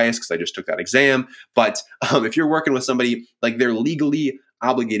little bit biased because I just took that exam. But if you're working with somebody, like, they're legally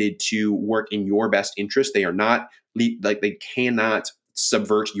obligated to work in your best interest. They are not they cannot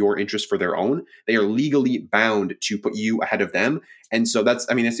subvert your interest for their own. They are legally bound to put you ahead of them. And so that's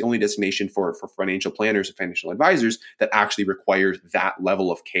the only destination for financial planners and financial advisors that actually requires that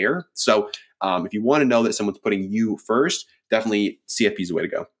level of care. So if you want to know that someone's putting you first, definitely CFP is the way to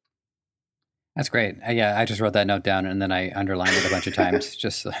go. That's great. Yeah, I just wrote that note down and then I underlined it a bunch of times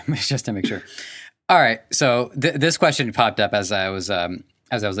just to make sure. All right. So this question popped up as I was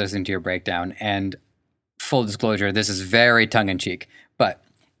listening to your breakdown, and full disclosure, this is very tongue in cheek, but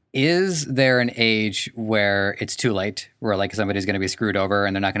is there an age where it's too late, where like somebody's going to be screwed over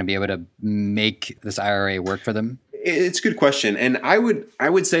and they're not going to be able to make this IRA work for them? It's a good question. And I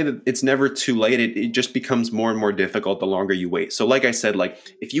would say that it's never too late. It just becomes more and more difficult the longer you wait. So like I said,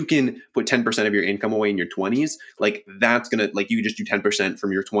 like if you can put 10% of your income away in your 20s, like that's going to, like, you just do 10%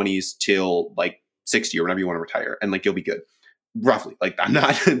 from your 20s till like 60 or whenever you want to retire, and like you'll be good. Roughly. Like,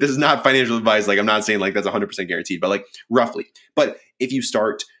 this is not financial advice. Like, I'm not saying like that's 100% guaranteed, but like roughly. But if you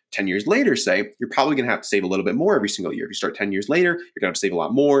start 10 years later, say, you're probably going to have to save a little bit more every single year. If you start 10 years later, you're going to have to save a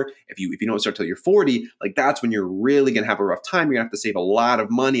lot more. If you don't start till you're 40, like that's when you're really going to have a rough time. You're going to have to save a lot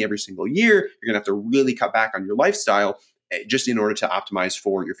of money every single year. You're going to have to really cut back on your lifestyle just in order to optimize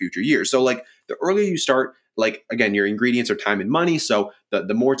for your future years. So like the earlier you start, like, again, your ingredients are time and money. So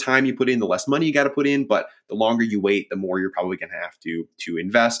the more time you put in, the less money you got to put in. But the longer you wait, the more you're probably going to have to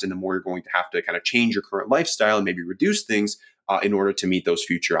invest, and the more you're going to have to kind of change your current lifestyle and maybe reduce things in order to meet those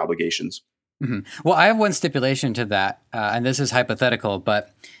future obligations. Mm-hmm. Well, I have one stipulation to that, and this is hypothetical,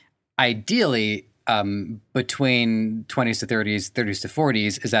 but ideally, between 20s to 30s, 30s to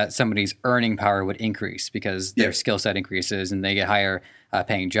 40s, is that somebody's earning power would increase because their skill set increases and they get higher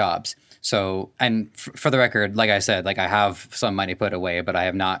paying jobs. So, and for the record, like I said, like I have some money put away, but I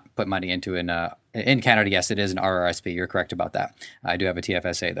have not put money into in Canada. Yes, it is an RRSP. You're correct about that. I do have a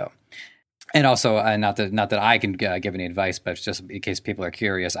TFSA though. And also, not that I can give any advice, but just in case people are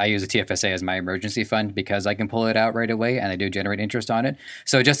curious, I use a TFSA as my emergency fund because I can pull it out right away and I do generate interest on it.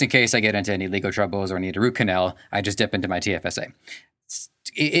 So just in case I get into any legal troubles or need a root canal, I just dip into my TFSA.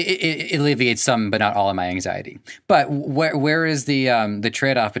 It alleviates some, but not all of my anxiety. But where is the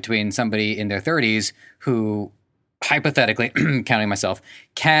trade-off between somebody in their 30s who, hypothetically, counting myself,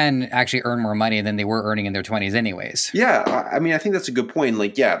 can actually earn more money than they were earning in their 20s anyways? Yeah, I mean, I think that's a good point.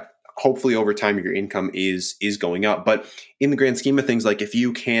 Like, yeah, hopefully over time your income is going up. But in the grand scheme of things, like if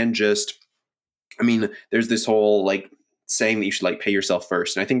you can just, I mean, there's this whole like saying that you should like pay yourself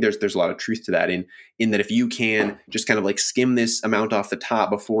first. And I think there's a lot of truth to that in that if you can just kind of like skim this amount off the top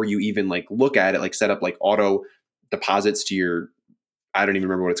before you even like look at it, like set up like auto deposits to your, I don't even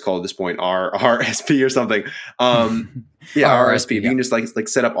remember what it's called at this point, RSP or something. Yeah, RSP. If you can just like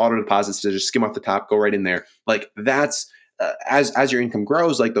set up auto deposits to just skim off the top, go right in there. Like that's, as your income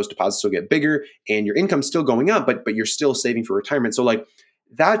grows, like those deposits will get bigger and your income's still going up, but you're still saving for retirement. So like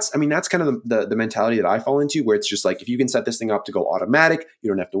that's kind of the mentality that I fall into, where it's just like, if you can set this thing up to go automatic, you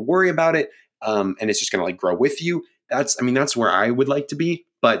don't have to worry about it. And it's just going to like grow with you. That's where I would like to be,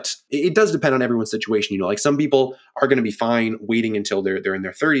 but it does depend on everyone's situation. You know, like some people are going to be fine waiting until they're in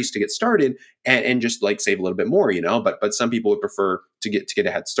their 30s to get started and just like save a little bit more, you know, but some people would prefer to get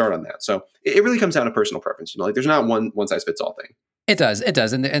a head start on that. So it really comes down to personal preference. You know, like there's not one size fits all thing. It does,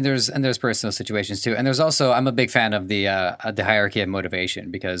 and there's personal situations too, and there's also, I'm a big fan of the hierarchy of motivation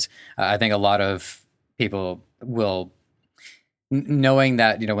because I think a lot of people will knowing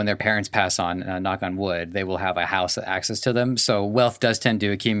that, when their parents pass on, knock on wood, they will have a house access to them. So wealth does tend to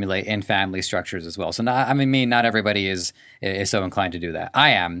accumulate in family structures as well. So not everybody is so inclined to do that. I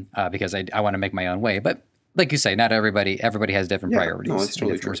am, because I want to make my own way. But like you say, not everybody has different priorities, no, that's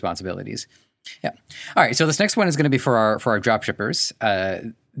totally different true. responsibilities. Yeah. All right. So this next one is going to be for our drop shippers.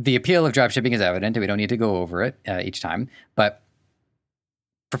 The appeal of drop shipping is evident. We don't need to go over it each time. But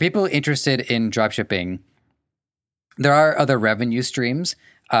for people interested in drop shipping, there are other revenue streams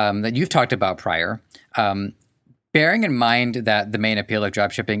that you've talked about prior. Bearing in mind that the main appeal of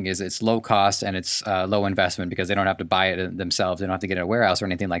dropshipping is it's low cost and it's low investment because they don't have to buy it themselves. They don't have to get in a warehouse or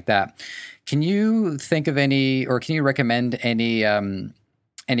anything like that. Can you think of any, or can you recommend any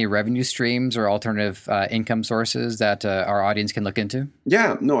revenue streams or alternative income sources that our audience can look into?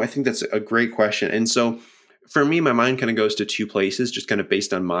 Yeah, no, I think that's a great question. And so for me, my mind kind of goes to two places, just kind of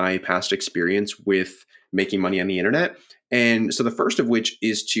based on my past experience with making money on the internet. And so the first of which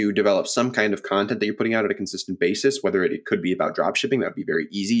is to develop some kind of content that you're putting out at a consistent basis, whether it could be about drop shipping. That would be very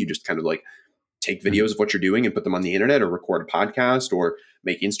easy. You just kind of like take videos of what you're doing and put them on the internet, or record a podcast, or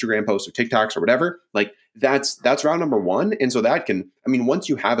make Instagram posts or TikToks or whatever. Like that's route number one. And so that can, once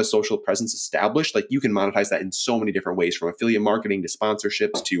you have a social presence established, like you can monetize that in so many different ways, from affiliate marketing to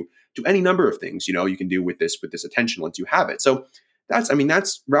sponsorships to any number of things, you can do with this attention once you have it. So that's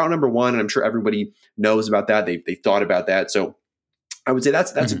route number one. And I'm sure everybody knows about that. They've thought about that. So I would say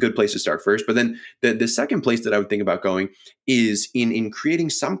that's a good place to start first. But then the second place that I would think about going is in creating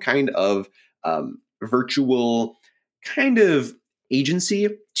some kind of virtual kind of agency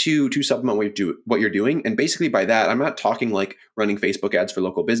to supplement what you're doing. And basically by that, I'm not talking like running Facebook ads for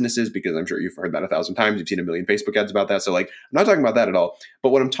local businesses, because I'm sure you've heard that 1,000 times. You've seen a million Facebook ads about that. So like, I'm not talking about that at all. But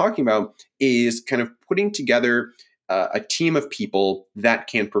what I'm talking about is kind of putting together a team of people that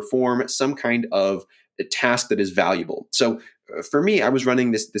can perform some kind of a task that is valuable. So for me, I was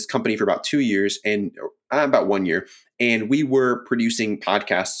running this company for about 2 years and about 1 year, and we were producing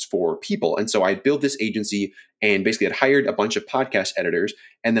podcasts for people. And so I built this agency and basically had hired a bunch of podcast editors.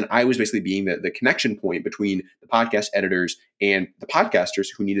 And then I was basically being the connection point between the podcast editors and the podcasters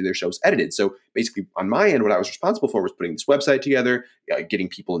who needed their shows edited. So basically on my end, what I was responsible for was putting this website together, getting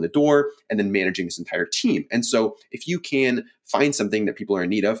people in the door, and then managing this entire team. And so if you can find something that people are in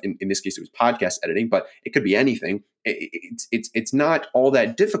need of, in this case, it was podcast editing, but it could be anything. It's not all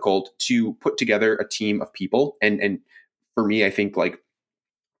that difficult to put together a team of people. And for me, I think like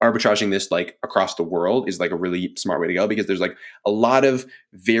arbitraging this like across the world is like a really smart way to go, because there's like a lot of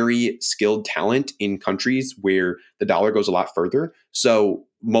very skilled talent in countries where the dollar goes a lot further. So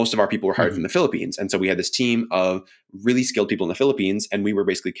most of our people were hired from the Philippines. And so we had this team of really skilled people in the Philippines, and we were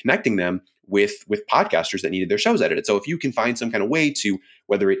basically connecting them with podcasters that needed their shows edited. So if you can find some kind of way to,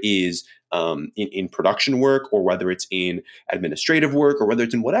 whether it is in production work, or whether it's in administrative work, or whether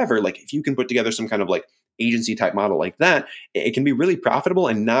it's in whatever, like if you can put together some kind of like agency type model like that, it can be really profitable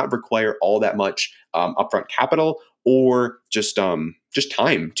and not require all that much upfront capital, or just time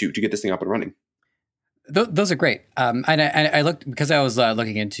to get this thing up and running. Those are great. And I looked, because I was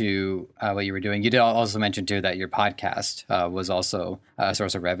looking into what you were doing. You did also mention too that your podcast was also a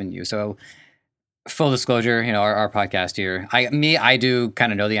source of revenue. So full disclosure, our podcast here, I do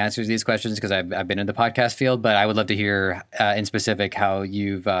kind of know the answers to these questions because I've been in the podcast field, but I would love to hear in specific how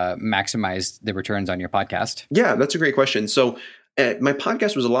you've maximized the returns on your podcast. Yeah, that's a great question. So my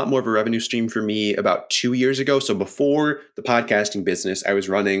podcast was a lot more of a revenue stream for me about 2 years ago. So before the podcasting business, I was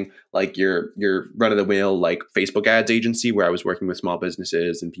running like your run of the mill like Facebook ads agency, where I was working with small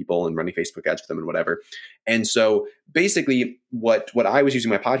businesses and people and running Facebook ads for them and whatever. And so basically what I was using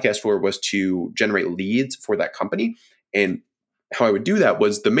my podcast for was to generate leads for that company. And how I would do that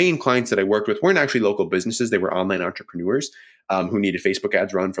was, the main clients that I worked with weren't actually local businesses. They were online entrepreneurs who needed Facebook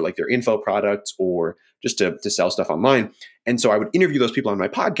ads run for like their info products, or just to sell stuff online. And so I would interview those people on my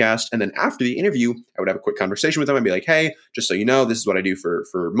podcast. And then after the interview, I would have a quick conversation with them and be like, hey, just so you know, this is what I do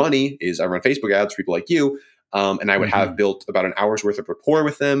for money, is I run Facebook ads for people like you. And I would have built about an hour's worth of rapport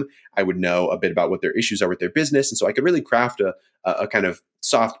with them. I would know a bit about what their issues are with their business. And so I could really craft a kind of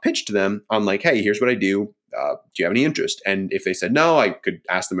soft pitch to them on like, hey, here's what I do. Do you have any interest? And if they said no, I could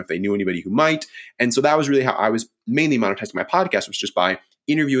ask them if they knew anybody who might. And so that was really how I was mainly monetizing my podcast, was just by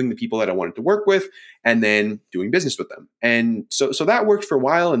interviewing the people that I wanted to work with and then doing business with them. And so that worked for a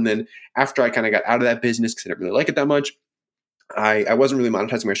while. And then after I kind of got out of that business, because I didn't really like it that much, I wasn't really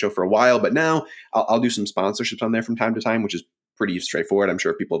monetizing my show for a while. But now I'll do some sponsorships on there from time to time, which is pretty straightforward. I'm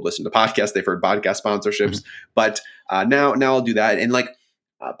sure if people have listened to podcasts, they've heard podcast sponsorships. But now I'll do that. And like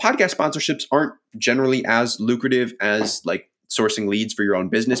podcast sponsorships aren't generally as lucrative as like sourcing leads for your own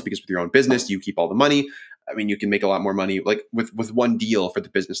business, because with your own business, you keep all the money. I mean, you can make a lot more money. Like with one deal for the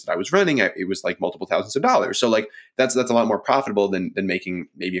business that I was running, it was like multiple thousands of dollars. So like that's a lot more profitable than making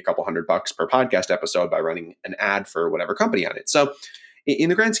maybe a couple $100 per podcast episode by running an ad for whatever company on it. So in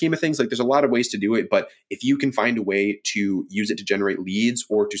the grand scheme of things, like there's a lot of ways to do it, but if you can find a way to use it to generate leads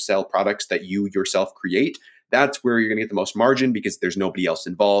or to sell products that you yourself create, that's where you're going to get the most margin because there's nobody else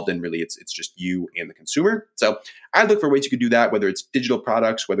involved and really it's just you and the consumer. So I look for ways you could do that, whether it's digital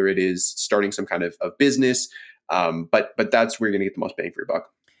products, whether it is starting some kind of business, but that's where you're going to get the most bang for your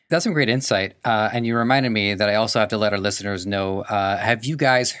buck. That's some great insight. And you reminded me that I also have to let our listeners know, have you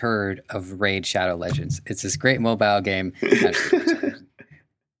guys heard of Raid Shadow Legends? It's this great mobile game.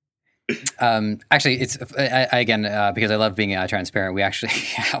 Actually, it's again because I love being transparent. We actually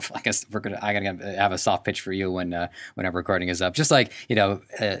have, I guess I'm gonna have a soft pitch for you when our recording is up. Just like to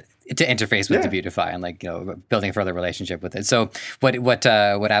interface with Debutify and building a further relationship with it. So what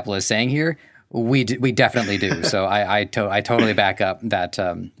Apple is saying here, we definitely do. So I totally back up that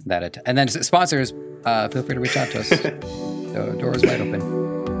and then sponsors, feel free to reach out to us. The door is wide open.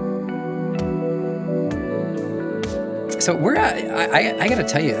 So we're I got to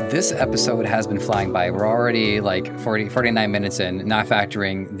tell you, this episode has been flying by. We're already like 49 minutes in, not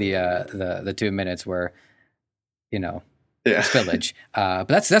factoring the 2 minutes where, spillage. But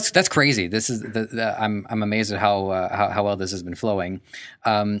that's crazy. This is I'm amazed at how well this has been flowing.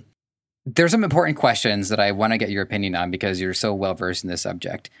 There's some important questions that I want to get your opinion on because you're so well versed in this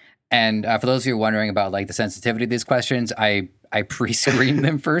subject. And for those of you wondering about like the sensitivity of these questions, I pre-screened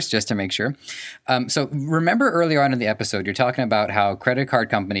them first just to make sure. So remember earlier on in the episode, you're talking about how credit card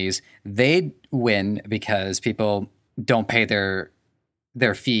companies, they win because people don't pay their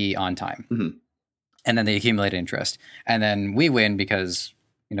fee on time. Mm-hmm. And then they accumulate interest. And then we win because,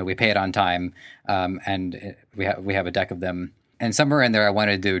 we pay it on time and we have a deck of them. And somewhere in there, I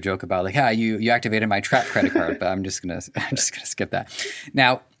wanted to do a joke about like, you activated my trap credit card, but I'm just gonna skip that.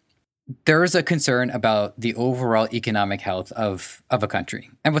 Now, there is a concern about the overall economic health of a country.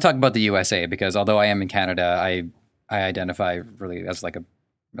 And we'll talk about the USA because although I am in Canada, I identify really as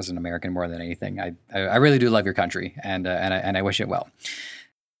as an American more than anything. I really do love your country and I wish it well.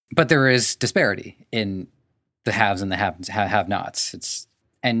 But there is disparity in the haves and the have-nots.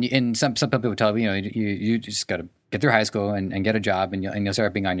 And some people tell me, you just got to get through high school and get a job and you'll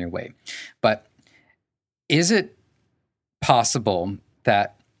start being on your way. But is it possible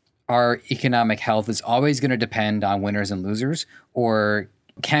that our economic health is always going to depend on winners and losers, or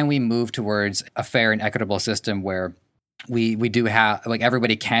can we move towards a fair and equitable system where we do have like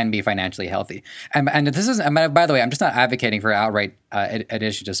everybody can be financially healthy? And this is, by the way, I'm just not advocating for outright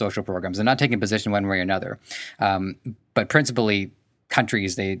addition to social programs. I'm not taking a position one way or another, but principally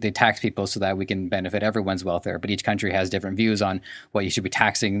countries they tax people so that we can benefit everyone's welfare. But each country has different views on what you should be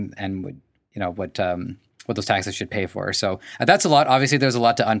taxing and what those taxes should pay for. So that's a lot. Obviously, there's a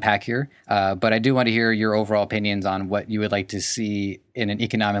lot to unpack here, but I do want to hear your overall opinions on what you would like to see in an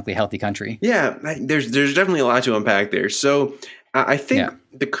economically healthy country. Yeah, there's definitely a lot to unpack there. So I think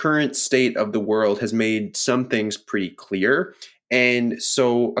the current state of the world has made some things pretty clear. And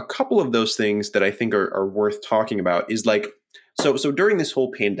so a couple of those things that I think are worth talking about is like, so during this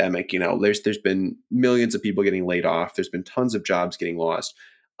whole pandemic, there's been millions of people getting laid off. There's been tons of jobs getting lost.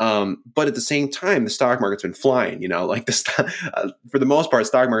 But at the same time, the stock market's been flying, for the most part,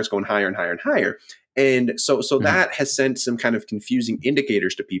 stock market's going higher and higher and higher. And so that has sent some kind of confusing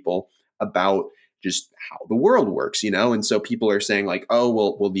indicators to people about just how the world works, and so people are saying like, oh,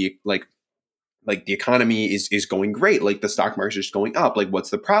 well, the economy is going great. Like the stock market's just going up. Like what's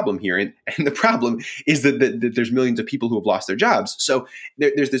the problem here? And the problem is that there's millions of people who have lost their jobs. So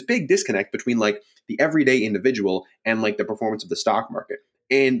there's this big disconnect between like the everyday individual and like the performance of the stock market.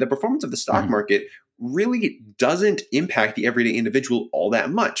 And the performance of the stock market really doesn't impact the everyday individual all that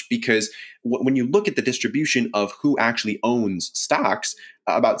much because when you look at the distribution of who actually owns stocks,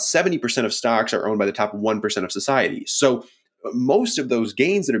 about 70% of stocks are owned by the top 1% of society. So most of those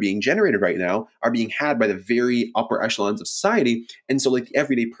gains that are being generated right now are being had by the very upper echelons of society. And so like the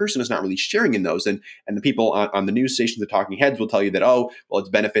everyday person is not really sharing in those. And the people on the news stations, the talking heads will tell you that, oh, well, it's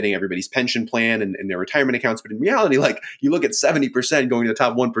benefiting everybody's pension plan and their retirement accounts. But in reality, like you look at 70% going to the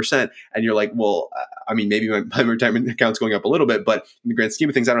top 1% and you're like, well, I mean, maybe my retirement account's going up a little bit, but in the grand scheme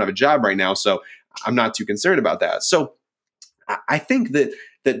of things, I don't have a job right now. So I'm not too concerned about that. So I think that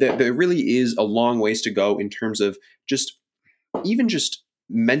there really is a long ways to go in terms of just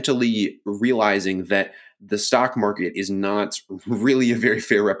mentally realizing that the stock market is not really a very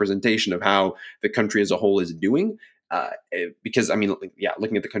fair representation of how the country as a whole is doing. Because I mean,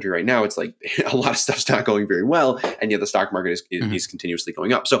 looking at the country right now, it's like a lot of stuff's not going very well. And yet the stock market is continuously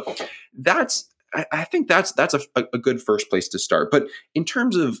going up. So that's I think that's a good first place to start. But in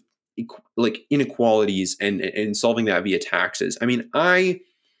terms of like inequalities and solving that via taxes, I mean, I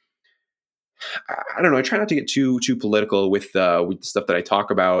don't know. I try not to get too political with the stuff that I talk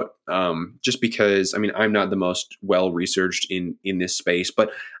about, just because I mean I'm not the most well researched in this space.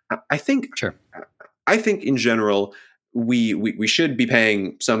 But I think Sure. I think in general we should be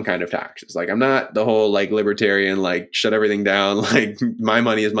paying some kind of taxes. Like I'm not the whole like libertarian like shut everything down like my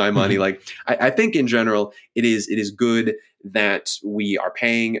money is my money. Mhm. Like I think in general it is good that we are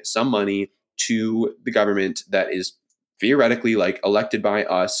paying some money to the government that is theoretically like elected by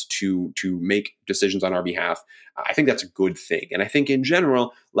us to make decisions on our behalf. I think that's a good thing, and I think in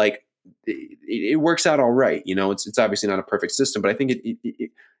general like it works out all right. You know, it's obviously not a perfect system, but I think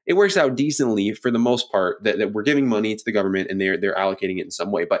it works out decently for the most part that we're giving money to the government and they're allocating it in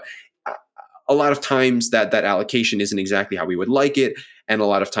some way. But uh, a lot of times that allocation isn't exactly how we would like it, and a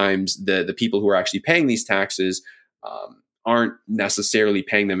lot of times the people who are actually paying these taxes aren't necessarily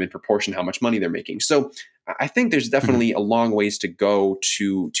paying them in proportion to how much money they're making. So I think there's Mhm. definitely a long ways to go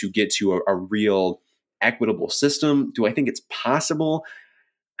to get to a real equitable system. Do I think it's possible?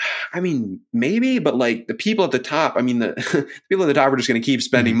 I mean, maybe, but like the people at the top, I mean, the people at the top are just going to keep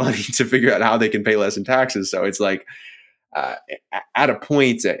spending Mhm. money to figure out how they can pay less in taxes. So it's like uh, at a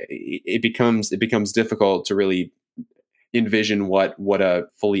point, it becomes difficult to really envision what a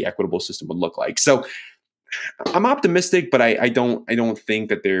fully equitable system would look like. So I'm optimistic, but I don't think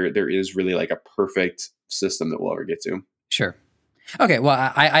that there is really like a perfect system that we'll ever get to. Sure. Okay,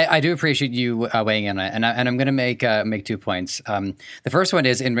 well, I do appreciate you weighing in on it, and I'm going to make 2 points. The first one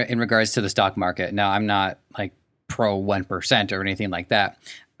is in regards to the stock market. Now, I'm not like pro 1% or anything like that,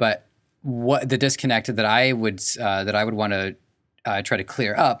 but what the disconnect that I would want to try to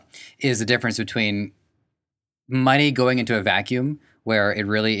clear up is the difference between money going into a vacuum where it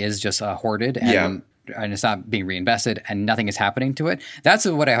really is just hoarded Yeah, and it's not being reinvested and nothing is happening to it. That's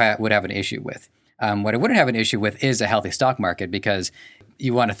what would have an issue with. What I wouldn't have an issue with is a healthy stock market because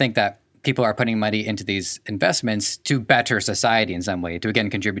you want to think that people are putting money into these investments to better society in some way, to again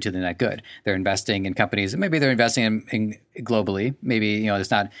contribute to the net good. They're investing in companies, maybe they're investing in globally, maybe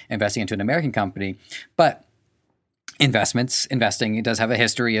it's not investing into an American company, but investing, it does have a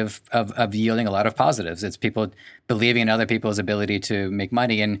history of yielding a lot of positives. It's people believing in other people's ability to make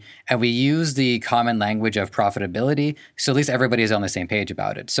money, and we use the common language of profitability, so at least everybody is on the same page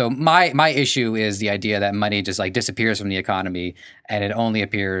about it. So my issue is the idea that money just like disappears from the economy and it only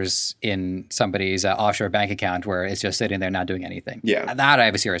appears in somebody's offshore bank account where it's just sitting there not doing anything. yeah, That I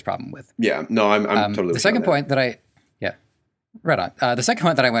have a serious problem with. yeah. No, I'm totally The with you on second that. point that I yeah. Right on. The second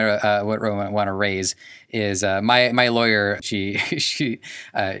point that I want to raise is my lawyer. She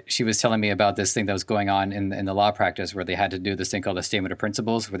was telling me about this thing that was going on in the law practice where they had to do this thing called a statement of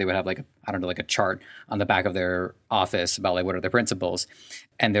principles, where they would have like I don't know, like a chart on the back of their office about like what are the principles,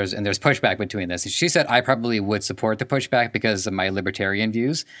 and there's pushback between this. And she said I probably would support the pushback because of my libertarian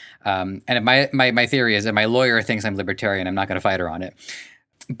views, and if my theory is that my lawyer thinks I'm libertarian. I'm not going to fight her on it,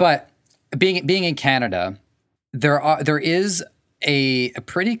 but being in Canada, there is a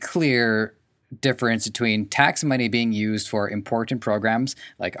pretty clear difference between tax money being used for important programs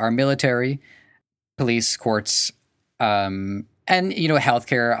like our military, police, courts, and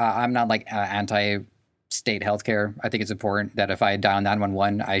healthcare. I'm not like anti state healthcare. I think it's important that if I dial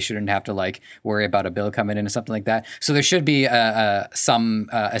 911, I shouldn't have to like worry about a bill coming in or something like that. So there should be some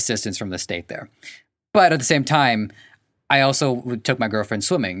assistance from the state there. But at the same time, I also took my girlfriend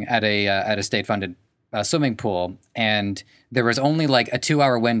swimming at a state funded swimming pool, and there was only like a 2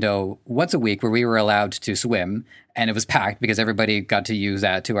 hour window once a week where we were allowed to swim, and it was packed because everybody got to use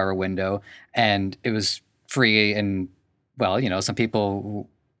that 2 hour window, and it was free. And well, some people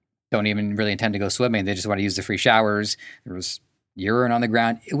don't even really intend to go swimming; they just want to use the free showers. There was urine on the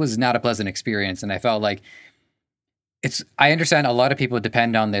ground. It was not a pleasant experience, and I felt like I understand a lot of people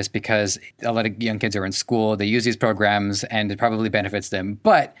depend on this because a lot of young kids are in school, they use these programs and it probably benefits them.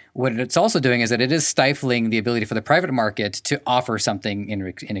 But what it's also doing is that it is stifling the ability for the private market to offer something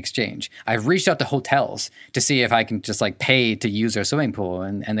in exchange. I've reached out to hotels to see if I can just like pay to use their swimming pool,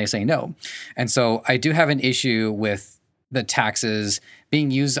 and they say no. And so I do have an issue with the taxes being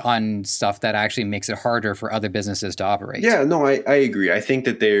used on stuff that actually makes it harder for other businesses to operate. Yeah, no, I agree. I think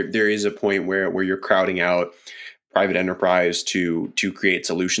that there is a point where you're crowding out private enterprise to create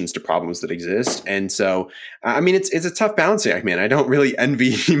solutions to problems that exist. And so, I mean, it's a tough balancing act, man. I don't really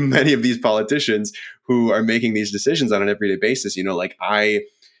envy many of these politicians who are making these decisions on an everyday basis. Like I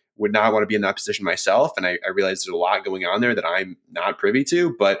would not want to be in that position myself, and I realize there's a lot going on there that I'm not privy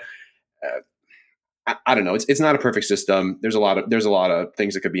to. But I don't know. It's not a perfect system. There's a lot of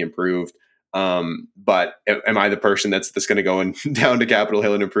things that could be improved. But am I the person that's going to go down to Capitol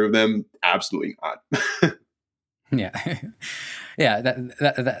Hill and improve them? Absolutely not. Yeah. Yeah,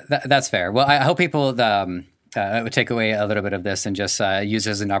 that's fair. Well, I hope people would take away a little bit of this and just use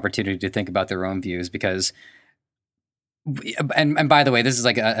it as an opportunity to think about their own views, because and by the way, this is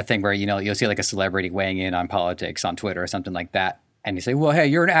like a thing where, you'll see like a celebrity weighing in on politics on Twitter or something like that. And you say, well, hey,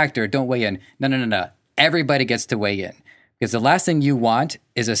 you're an actor, don't weigh in. No. Everybody gets to weigh in, because the last thing you want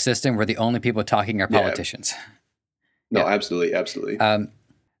is a system where the only people talking are politicians. No, absolutely.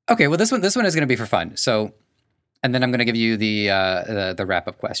 Okay, well, this one is going to be for fun. So, and then I'm going to give you the wrap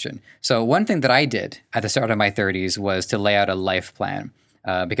up question. So one thing that I did at the start of my 30s was to lay out a life plan,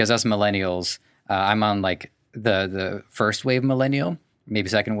 because us millennials, I'm on like the first wave millennial, maybe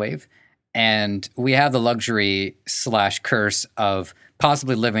second wave. And we have the luxury / curse of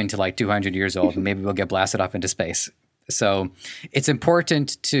possibly living to like 200 years old, and maybe we'll get blasted off into space. So it's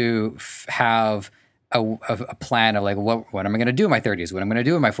important to have a plan of like, what am I going to do in my 30s? What am I going to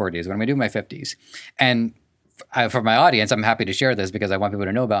do in my 40s? What am I going to do in my 50s? And for my audience, I'm happy to share this because I want people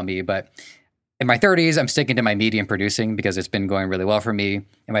to know about me. But in my 30s, I'm sticking to my media and producing because it's been going really well for me.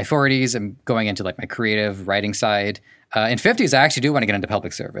 In my 40s, I'm going into like my creative writing side. In 50s, I actually do want to get into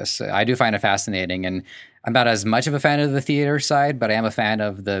public service. I do find it fascinating, and I'm not as much of a fan of the theater side, but I am a fan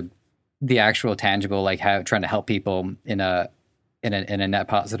of the actual tangible, like trying to help people in a net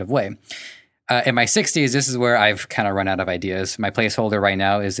positive way. In my 60s, this is where I've kind of run out of ideas. My placeholder right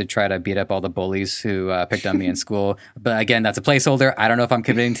now is to try to beat up all the bullies who picked on me in school. But again, that's a placeholder. I don't know if I'm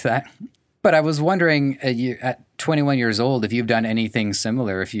committing to that. But I was wondering, at 21 years old, if you've done anything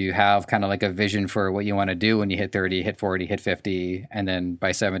similar, if you have kind of like a vision for what you want to do when you hit 30, hit 40, hit 50, and then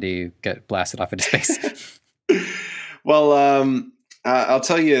by 70, get blasted off into space. Well, I'll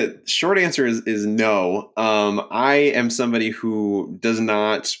tell you, short answer is no. I am somebody who does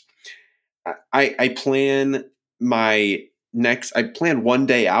not, I plan I plan one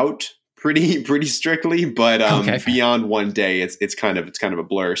day out pretty strictly, but okay. Beyond one day, it's kind of a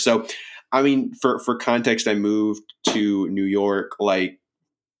blur. So, I mean, for context, I moved to New York like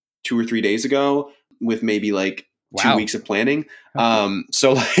 2 or 3 days ago with maybe like 2 weeks of planning.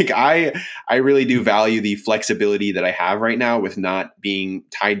 So like I really do value the flexibility that I have right now with not being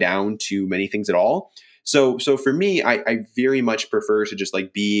tied down to many things at all. So for me, I very much prefer to just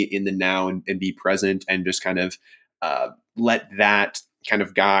like be in the now and be present and just kind of let that kind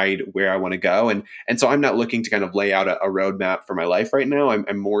of guide where I want to go. And so I'm not looking to kind of lay out a roadmap for my life right now.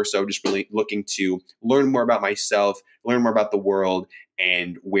 I'm more so just really looking to learn more about myself, learn more about the world,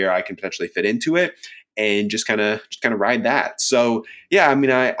 and where I can potentially fit into it, and just kind of ride that. So yeah, I mean,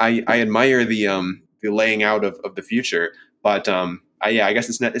 I admire the laying out of the future, but I guess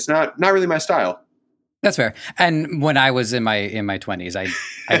it's not really my style. That's fair. And when I was in my 20s,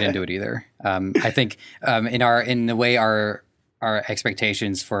 I didn't do it either. I think in the way our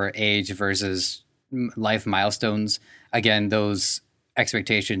expectations for age versus life milestones, again, those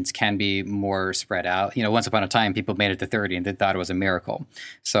expectations can be more spread out. Once upon a time, people made it to 30 and they thought it was a miracle.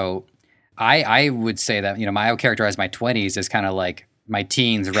 So I would say that, I would characterize my 20s as kind of like my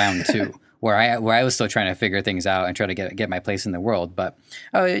teens round 2. Where I was still trying to figure things out and try to get my place in the world. But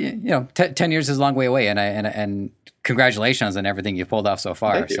 10 years is a long way away, and congratulations on everything you've pulled off so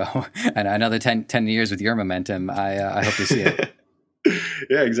far. So and another 10 years with your momentum, I hope to see it.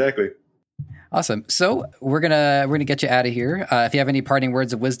 Yeah, exactly. Awesome. So we're gonna get you out of here. If you have any parting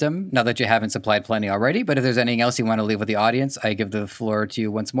words of wisdom, now that you haven't supplied plenty already, but if there's anything else you want to leave with the audience, I give the floor to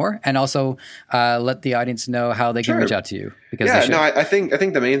you once more, and also let the audience know how they can reach out to you. Because I think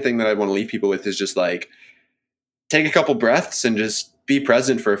the main thing that I want to leave people with is just like take a couple breaths and just be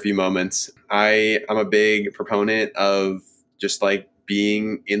present for a few moments. I'm a big proponent of just like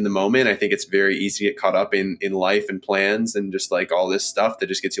being in the moment. I think it's very easy to get caught up in life and plans and just like all this stuff that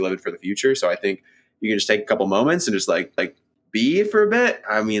just gets you living for the future. So I think you can just take a couple moments and just like be for a bit.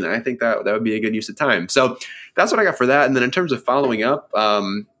 I mean, I think that would be a good use of time. So that's what I got for that. And then in terms of following up,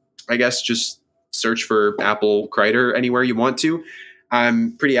 I guess just search for Apple Kreider anywhere you want to.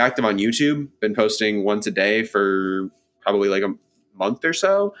 I'm pretty active on YouTube. Been posting once a day for probably like a month or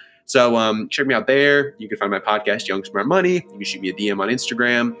so. So check me out there. You can find my podcast, Young Smart Money. You can shoot me a DM on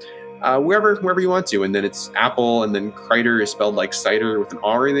Instagram, wherever you want to. And then it's Apple, and then Kreider is spelled like cider with an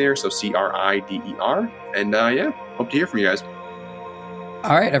R in there. So Crider. And hope to hear from you guys.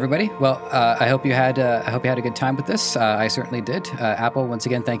 All right, everybody. Well, I hope you had a good time with this. I certainly did. Apple, once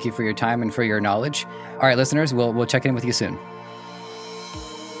again, thank you for your time and for your knowledge. All right, listeners, we'll check in with you soon.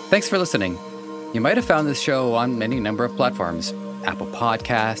 Thanks for listening. You might have found this show on any number of platforms: Apple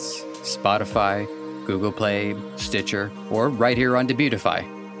Podcasts, Spotify, Google Play, Stitcher, or right here on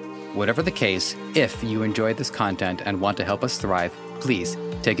Debutify. Whatever the case, if you enjoyed this content and want to help us thrive, please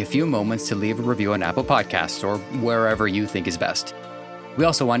take a few moments to leave a review on Apple Podcasts or wherever you think is best. We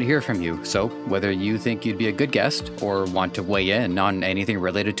also want to hear from you, so whether you think you'd be a good guest or want to weigh in on anything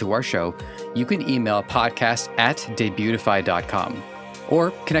related to our show, you can email podcast@debutify.com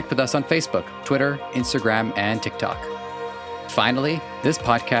or connect with us on Facebook, Twitter, Instagram, and TikTok. Finally, this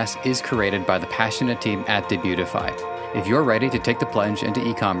podcast is created by the passionate team at Debutify. If you're ready to take the plunge into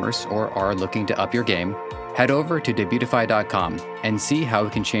e-commerce or are looking to up your game, head over to debutify.com and see how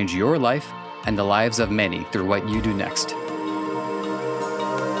it can change your life and the lives of many through what you do next.